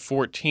 finished in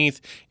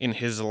 14th in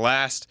his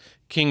last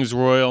Kings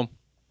Royal.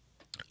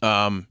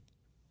 That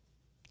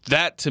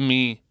to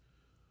me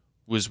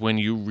was when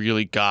you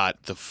really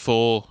got the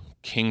full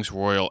Kings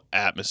Royal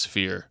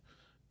atmosphere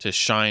to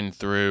shine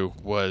through,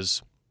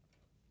 was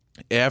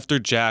after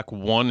Jack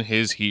won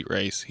his heat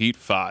race, Heat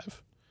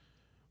 5,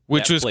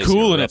 which was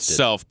cool in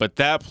itself, but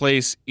that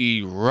place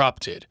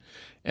erupted.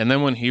 And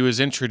then when he was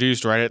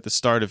introduced right at the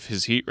start of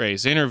his heat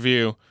race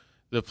interview,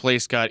 the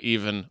place got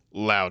even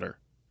louder.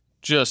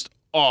 Just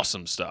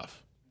awesome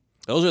stuff.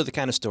 Those are the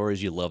kind of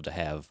stories you love to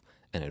have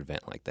at an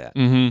event like that.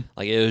 Mm-hmm.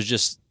 Like, it was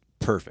just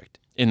perfect.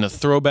 In the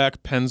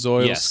throwback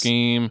Pennzoil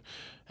scheme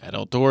at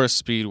Eldora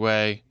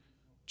Speedway,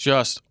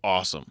 just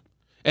awesome.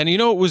 And you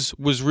know what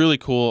was really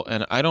cool,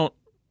 and I don't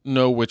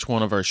know which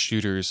one of our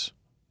shooters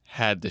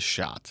had the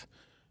shot,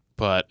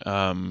 but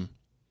one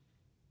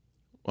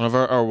of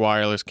our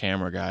wireless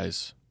camera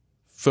guys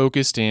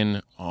focused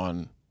in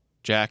on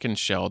Jack and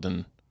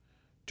Sheldon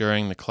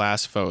during the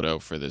class photo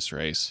for this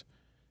race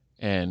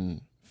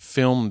and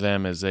filmed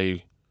them as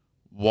they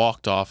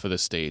walked off of the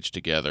stage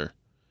together,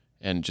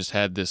 and just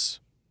had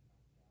this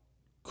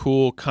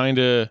cool kind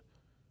of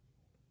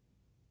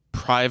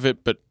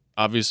private, but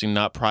obviously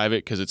not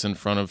private because it's in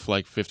front of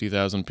like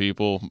 50,000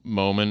 people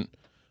moment.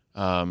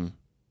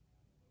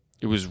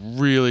 It was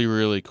really,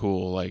 really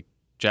cool. Like,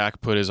 Jack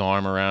put his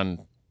arm around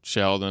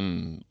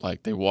Sheldon,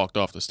 like they walked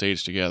off the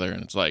stage together,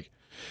 and it's like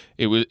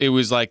it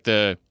was like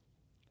the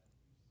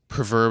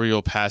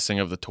proverbial passing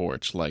of the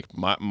torch. Like,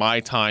 my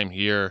time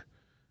here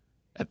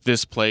at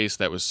this place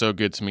that was so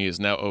good to me is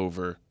now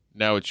over.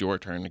 Now it's your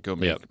turn to go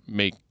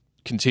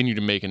continue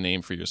to make a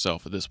name for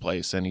yourself at this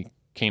place. And he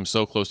came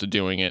so close to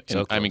doing it.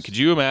 And, I mean, could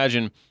you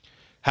imagine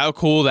how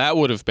cool that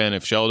would have been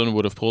if Sheldon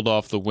would have pulled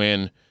off the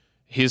win,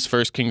 his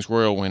first Kings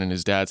Royal win in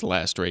his dad's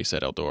last race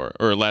at Eldora,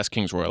 or last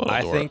Kings Royal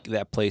at Eldora? I think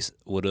that place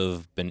would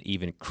have been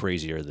even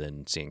crazier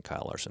than seeing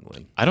Kyle Larson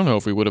win. I don't know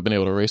if we would have been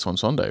able to race on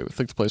Sunday. I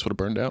think the place would have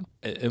burned down.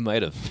 It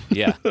might have,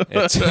 yeah.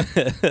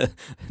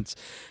 It's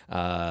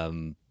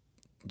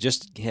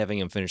just having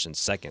him finish in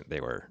 2nd, they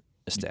were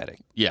ecstatic.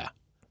 Yeah.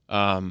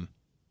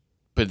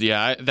 But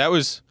yeah, that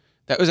was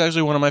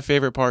actually one of my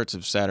favorite parts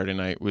of Saturday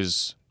night,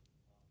 was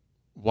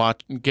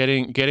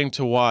getting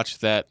to watch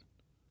that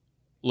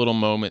little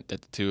moment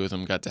that the two of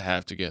them got to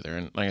have together.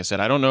 And like I said,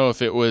 I don't know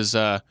if it was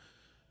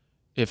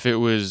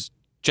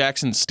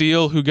Jackson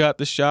Steele who got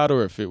the shot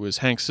or if it was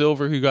Hank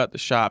Silver who got the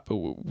shot, but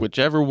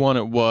whichever one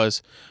it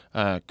was,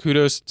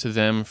 kudos to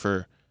them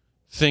for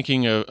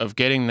thinking of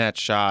getting that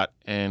shot,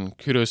 and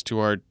kudos to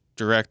our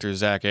director,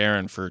 Zach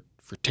Aaron, for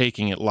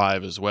taking it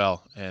live as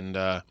well. And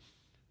it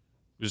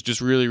was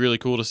just really, really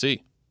cool to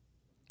see.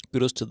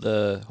 Kudos to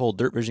the whole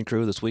Dirt Vision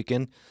crew this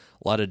weekend.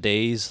 A lot of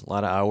days, a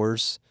lot of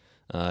hours.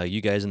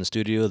 You guys in the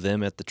studio,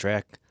 them at the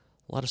track,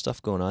 a lot of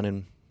stuff going on,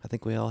 and I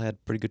think we all had a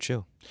pretty good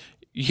show.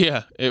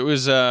 Yeah, it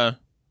was.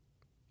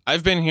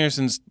 I've been here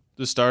since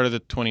the start of the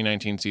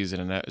 2019 season,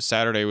 and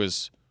Saturday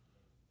was,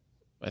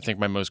 I think,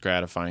 my most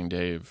gratifying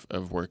day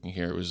of working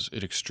here. It was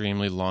an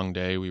extremely long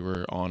day. We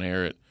were on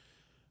air at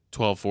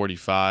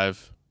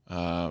 12:45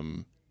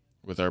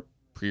 with our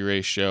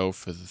pre-race show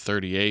for the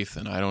 38th,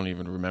 and I don't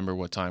even remember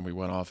what time we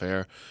went off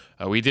air.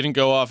 We didn't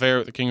go off air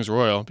at the Kings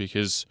Royal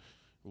because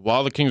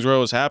while the Kings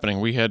Royal was happening,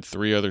 we had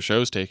 3 other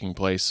shows taking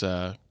place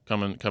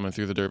coming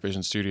through the Dirt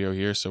Vision studio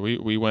here. So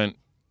we went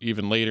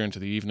even later into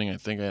the evening. I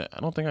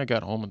don't think I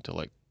got home until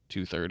like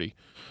 2:30.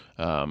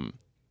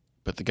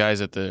 But the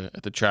guys at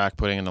the track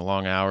putting in the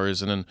long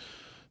hours, and then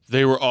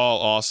they were all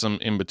awesome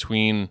in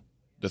between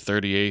the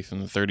 38th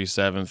and the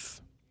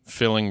 37th,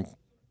 filling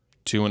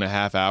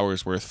 2.5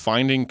 hours worth,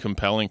 finding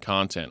compelling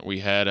content.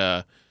 We had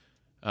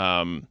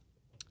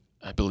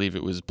I believe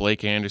it was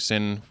Blake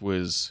Anderson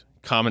was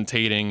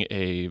commentating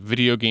a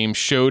video game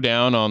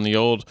showdown on the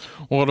old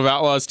World of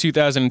Outlaws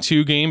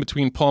 2002 game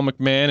between Paul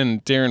McMahon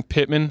and Darren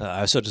Pittman.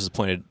 I was so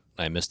disappointed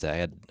I missed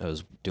that. I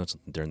was doing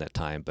something during that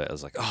time, but I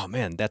was like, oh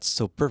man, that's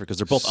so perfect because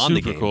they're both on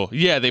the game. Super cool.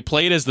 Yeah, they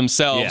played as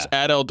themselves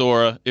at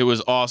Eldora. It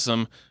was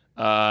awesome.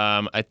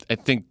 I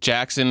think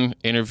Jackson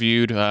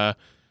interviewed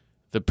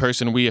the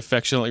person we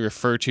affectionately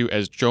refer to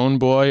as Drone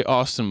Boy,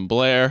 Austin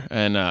Blair,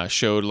 and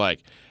showed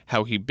like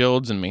how he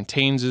builds and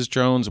maintains his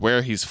drones,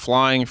 where he's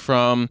flying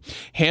from.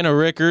 Hannah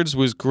Rickards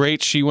was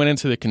great. She went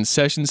into the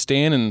concession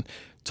stand and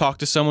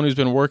talked to someone who's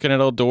been working at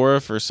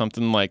Eldora for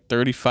something like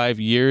 35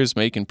 years,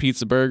 making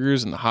pizza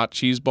burgers and the hot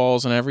cheese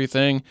balls and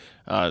everything.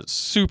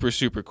 Super,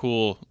 super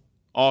cool,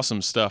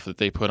 awesome stuff that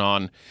they put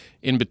on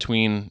in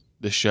between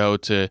the show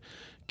to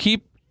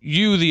keep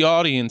you, the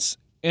audience,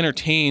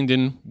 entertained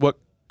in what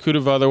could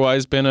have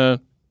otherwise been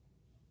a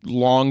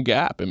long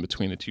gap in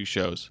between the two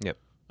shows. Yep.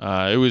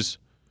 It was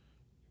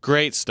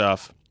great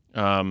stuff.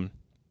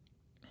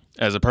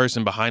 As a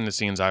person behind the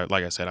scenes,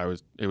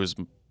 it was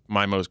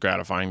my most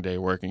gratifying day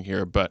working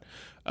here. But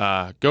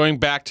going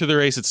back to the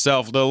race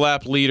itself, the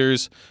lap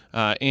leaders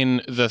in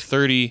the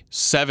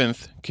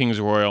 37th Kings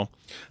Royal,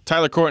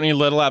 Tyler Courtney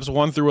led laps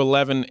 1 through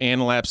 11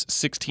 and laps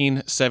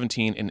 16,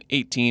 17, and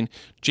 18.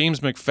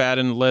 James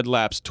McFadden led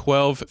laps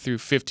 12 through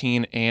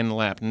 15 and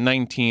lap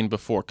 19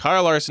 before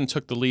Kyle Larson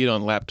took the lead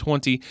on lap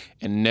 20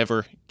 and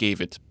never gave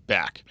it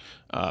back.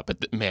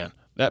 Man,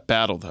 that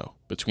battle, though,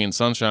 between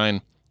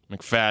Sunshine,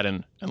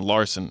 McFadden, and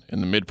Larson in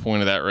the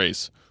midpoint of that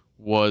race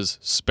was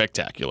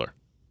spectacular.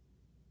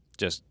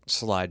 Just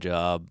slide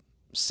job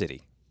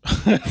city.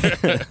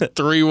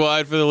 3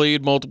 wide for the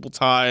lead multiple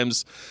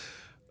times.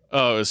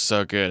 Oh, it was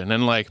so good. And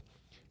then,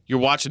 you're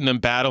watching them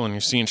battle and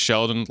you're seeing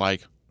Sheldon,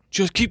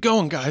 just keep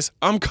going, guys.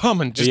 I'm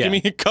coming. Just give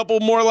me a couple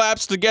more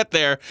laps to get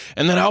there,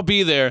 and then I'll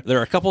be there. There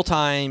are a couple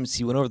times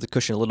he went over the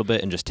cushion a little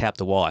bit and just tapped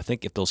the wall. I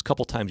think if those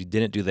couple times he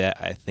didn't do that,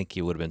 I think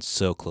he would have been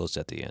so close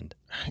at the end.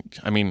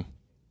 I mean,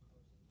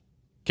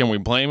 can we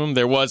blame him?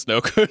 There was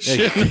no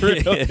cushion,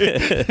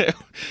 really.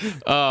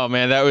 Oh,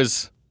 man,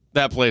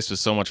 that place was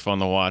so much fun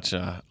to watch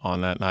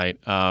on that night.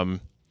 But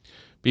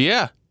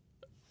yeah,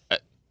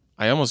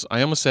 I almost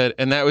said,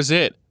 and that was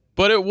it.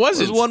 But it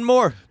wasn't. There was one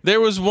more.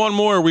 There was one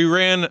more. We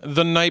ran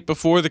the night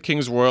before the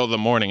Kings Royal, the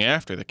morning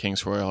after the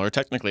Kings Royal, or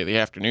technically the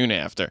afternoon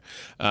after.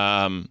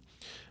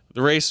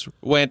 The race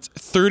went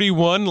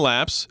 31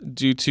 laps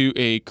due to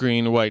a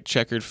green-white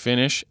checkered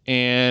finish,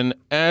 and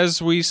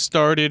as we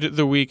started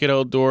the week at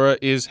Eldora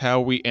is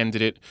how we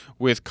ended it,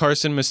 with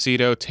Carson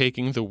Macedo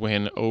taking the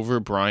win over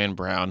Brian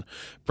Brown.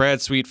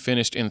 Brad Sweet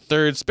finished in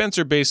 3rd,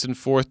 Spencer Basin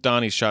 4th,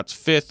 Donnie Schatz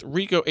 5th,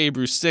 Rico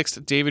Abreu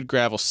 6th, David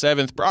Gravel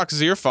 7th, Brock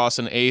Zierfoss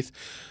in 8th,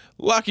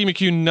 Lockie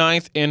McHugh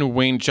 9th, and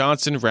Wayne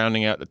Johnson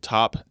rounding out the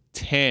top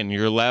 10.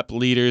 Your lap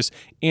leaders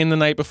in the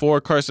night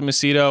before. Carson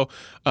Macedo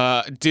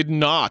did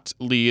not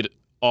lead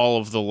all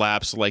of the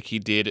laps like he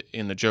did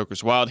in the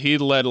Joker's Wild. He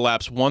led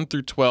laps 1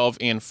 through 12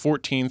 and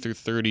 14 through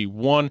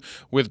 31,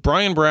 with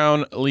Brian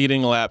Brown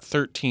leading lap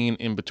 13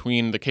 in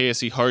between. The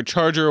KSE Hard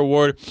Charger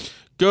Award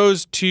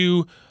goes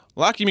to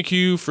Lockie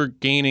McHugh for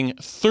gaining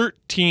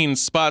 13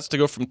 spots to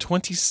go from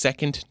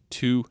 22nd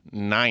to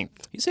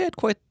 9th. He's had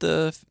quite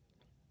the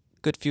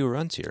good few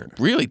runs here.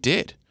 Really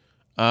did.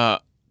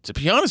 To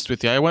be honest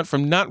with you, I went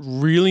from not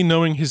really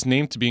knowing his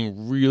name to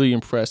being really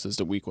impressed as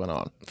the week went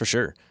on. For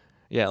sure.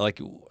 Yeah,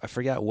 I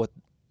forgot what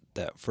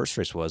that first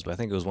race was, but I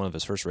think it was one of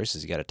his first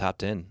races he got a top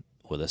 10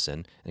 with us in,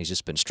 and he's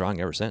just been strong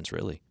ever since,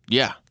 really.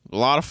 Yeah, a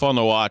lot of fun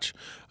to watch.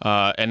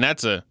 And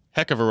that's a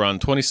heck of a run,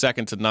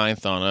 22nd to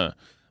 9th on a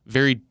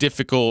very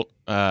difficult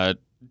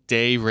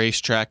day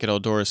racetrack at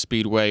Eldora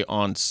Speedway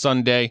on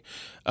Sunday.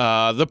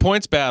 The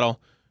points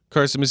battle,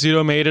 Carson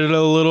Macedo made it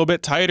a little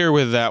bit tighter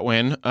with that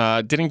win.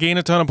 Didn't gain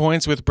a ton of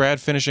points with Brad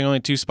finishing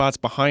only 2 spots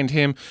behind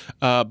him.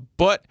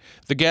 But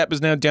the gap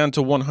is now down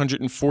to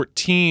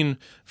 114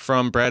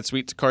 from Brad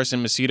Sweet to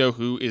Carson Macedo,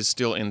 who is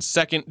still in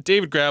 2nd.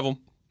 David Gravel,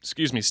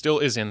 still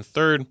is in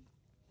 3rd.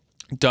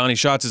 Donnie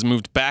Schatz has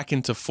moved back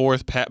into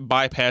 4th,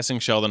 bypassing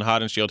Sheldon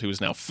Hodenshield, who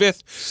is now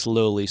 5th.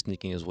 Slowly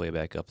sneaking his way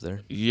back up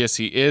there. Yes,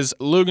 he is.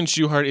 Logan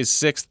Schuchart is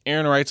 6th.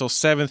 Aaron Reitzel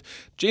 7th.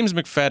 James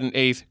McFadden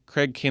 8th.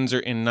 Craig Kinzer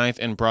in 9th.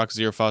 And Brock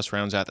Zierfoss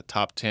rounds out the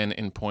top 10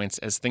 in points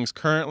as things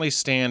currently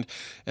stand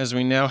as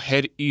we now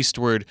head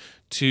eastward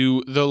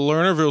to the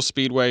Lernerville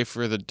Speedway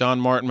for the Don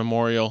Martin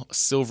Memorial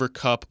Silver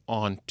Cup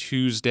on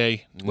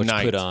Tuesday night. Which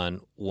put on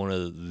one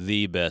of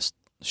the best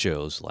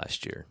shows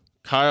last year.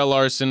 Kyle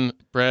Larson,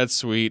 Brad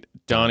Sweet,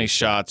 Donnie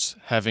Schatz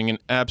having an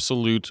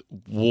absolute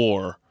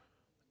war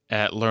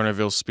at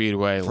Lernerville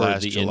Speedway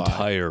last July. For the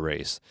entire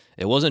race.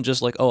 It wasn't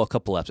just a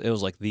couple laps. It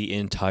was the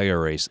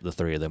entire race, the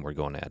 3 of them were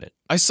going at it.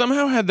 I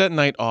somehow had that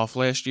night off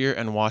last year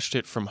and watched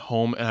it from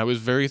home, and I was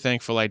very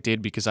thankful I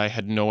did because I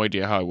had no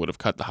idea how I would have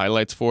cut the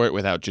highlights for it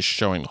without just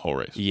showing the whole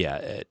race.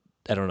 Yeah,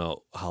 I don't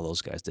know how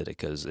those guys did it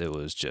because it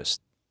was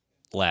just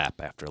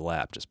lap after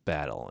lap, just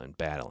battling.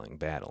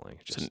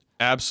 It's an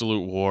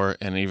absolute war,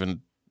 and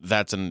even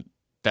that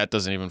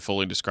doesn't even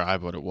fully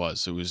describe what it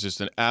was. It was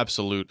just an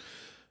absolute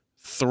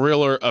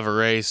thriller of a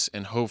race,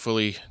 and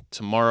hopefully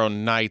tomorrow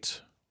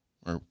night,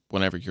 or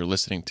whenever you're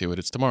listening to it,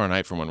 it's tomorrow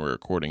night from when we're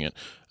recording it,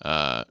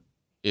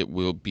 it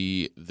will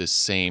be the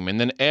same. And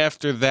then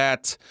after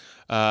that,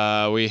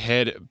 we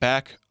head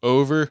back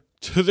over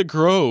to the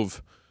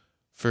Grove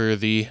for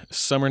the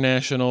Summer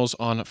Nationals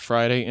on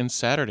Friday and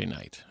Saturday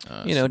night.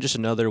 Just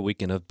another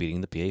weekend of beating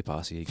the PA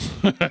posse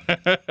again.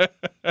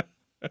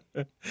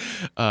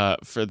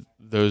 For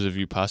those of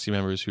you posse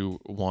members who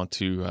want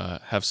to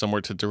have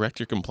somewhere to direct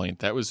your complaint,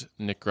 that was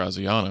Nick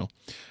Graziano,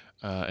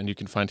 and you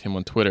can find him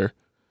on Twitter.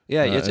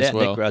 Yeah, it's as at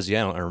well. Nick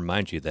Graziano. I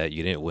remind you that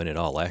you didn't win it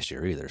all last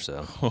year either.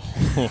 So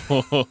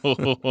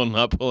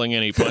Not pulling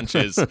any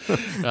punches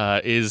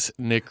is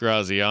Nick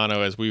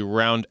Graziano as we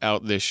round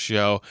out this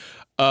show.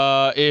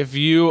 If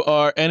you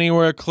are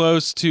anywhere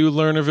close to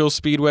Lernerville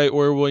Speedway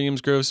or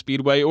Williams Grove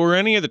Speedway or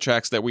any of the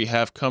tracks that we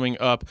have coming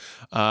up,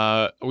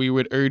 we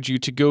would urge you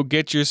to go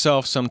get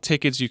yourself some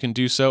tickets. You can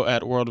do so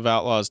at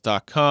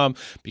worldofoutlaws.com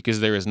because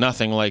there is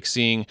nothing like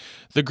seeing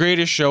the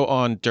greatest show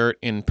on dirt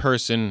in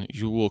person.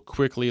 You will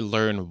quickly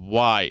learn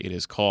why it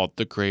is called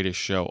the greatest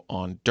show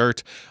on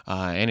dirt.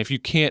 And if you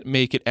can't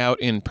make it out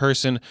in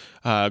person,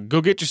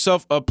 go get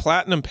yourself a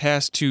platinum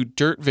pass to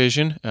Dirt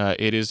Vision.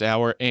 It is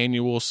our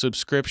annual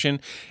subscription,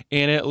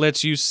 and it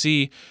lets you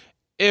see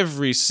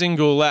every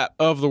single lap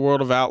of the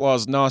World of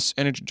Outlaws NOS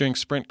Energy Drink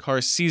Sprint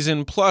Car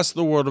season, plus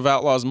the World of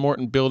Outlaws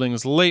Morton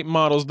Buildings late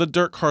models, the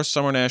Dirt Car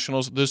Summer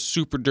Nationals, the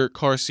Super Dirt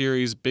Car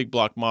Series, Big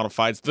Block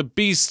Modifieds, the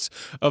Beasts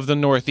of the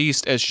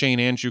Northeast, as Shane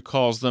Andrew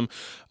calls them,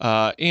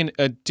 in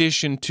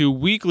addition to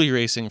weekly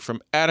racing from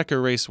Attica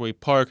Raceway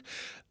Park,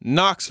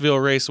 Knoxville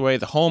Raceway,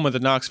 the home of the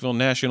Knoxville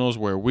Nationals,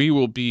 where we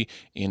will be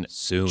in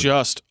soon,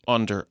 just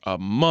under a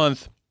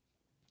month.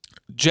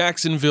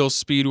 Jacksonville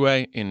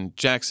Speedway in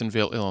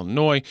Jacksonville,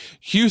 Illinois,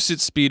 Houston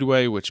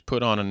Speedway, which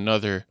put on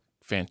another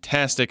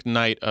fantastic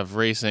night of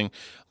racing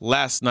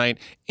last night,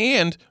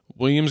 and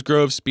Williams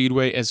Grove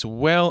Speedway as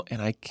well.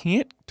 And I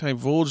can't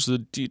divulge the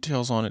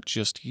details on it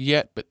just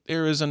yet, but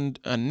there is an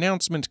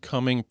announcement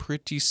coming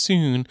pretty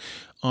soon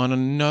on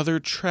another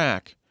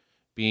track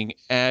being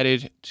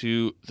added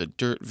to the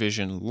Dirt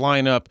Vision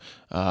lineup.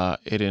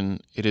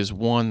 It is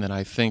one that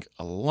I think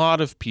a lot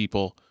of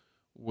people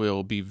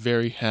will be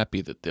very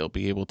happy that they'll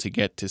be able to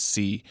get to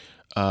see,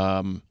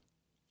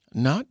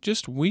 not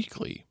just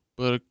weekly,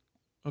 but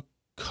a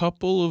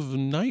couple of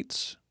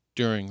nights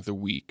during the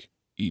week,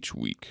 each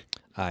week.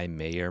 I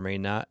may or may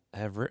not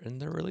have written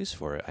the release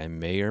for it. I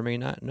may or may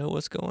not know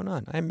what's going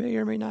on. I may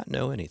or may not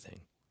know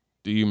anything.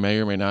 Do you may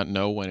or may not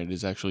know when it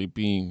is actually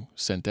being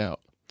sent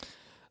out?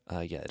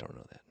 Yeah, I don't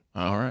know that.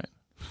 All right.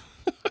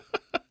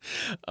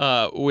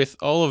 With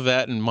all of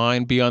that in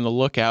mind, be on the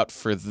lookout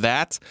for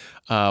that.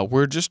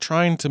 We're just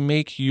trying to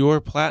make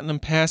your Platinum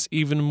Pass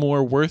even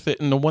more worth it.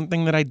 And the one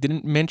thing that I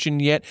didn't mention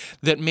yet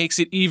that makes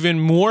it even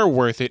more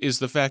worth it is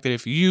the fact that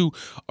if you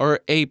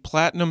are a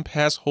Platinum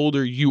Pass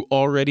holder, you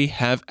already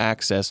have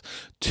access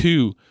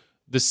to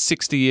the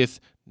 60th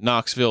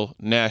Knoxville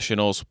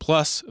Nationals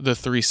plus the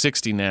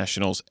 360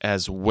 Nationals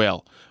as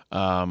well.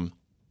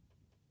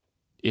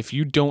 If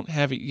you don't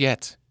have it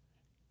yet,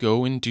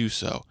 go and do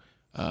so.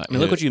 I mean,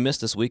 look what you missed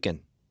this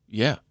weekend.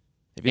 Yeah.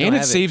 If you And don't it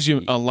have saves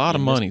you a lot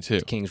of money, missed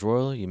too. Kings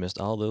Royal, you missed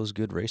all those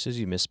good races.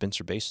 You missed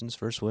Spencer Basin's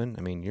first win.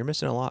 I mean, you're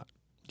missing a lot.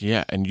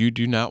 Yeah, and you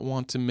do not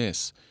want to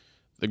miss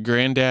the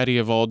granddaddy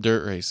of all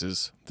dirt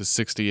races, the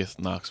 60th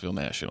Knoxville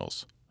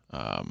Nationals.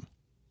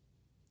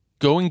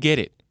 Go and get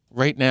it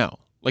right now.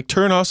 Like,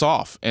 turn us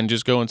off and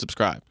just go and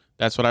subscribe.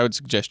 That's what I would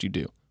suggest you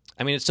do.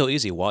 I mean, it's so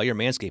easy. While you're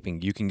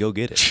manscaping, you can go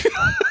get it.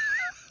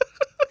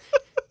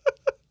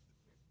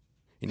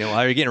 You know,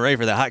 while you're getting ready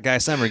for the hot guy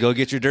summer, go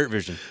get your Dirt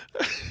Vision.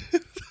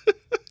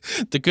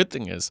 The good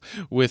thing is,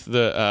 with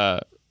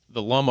the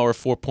Lawnmower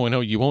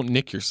 4.0, you won't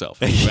nick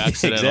yourself if you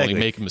accidentally Exactly.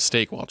 make a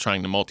mistake while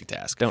trying to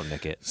multitask. Don't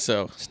nick it.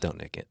 So, Just don't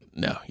nick it.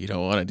 no, you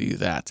don't want to do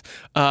that.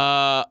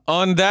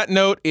 On that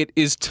note, it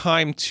is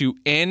time to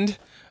end.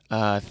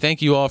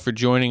 Thank you all for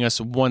joining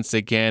us once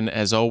again.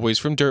 As always,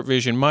 from Dirt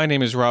Vision, my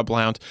name is Rob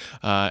Blount,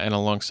 and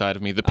alongside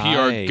of me, the PR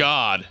I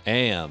god.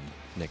 am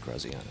Nick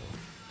Graziano.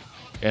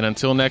 And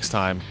until next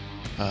time,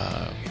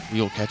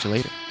 we'll catch you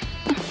later.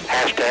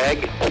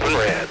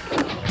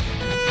 #OpenRed.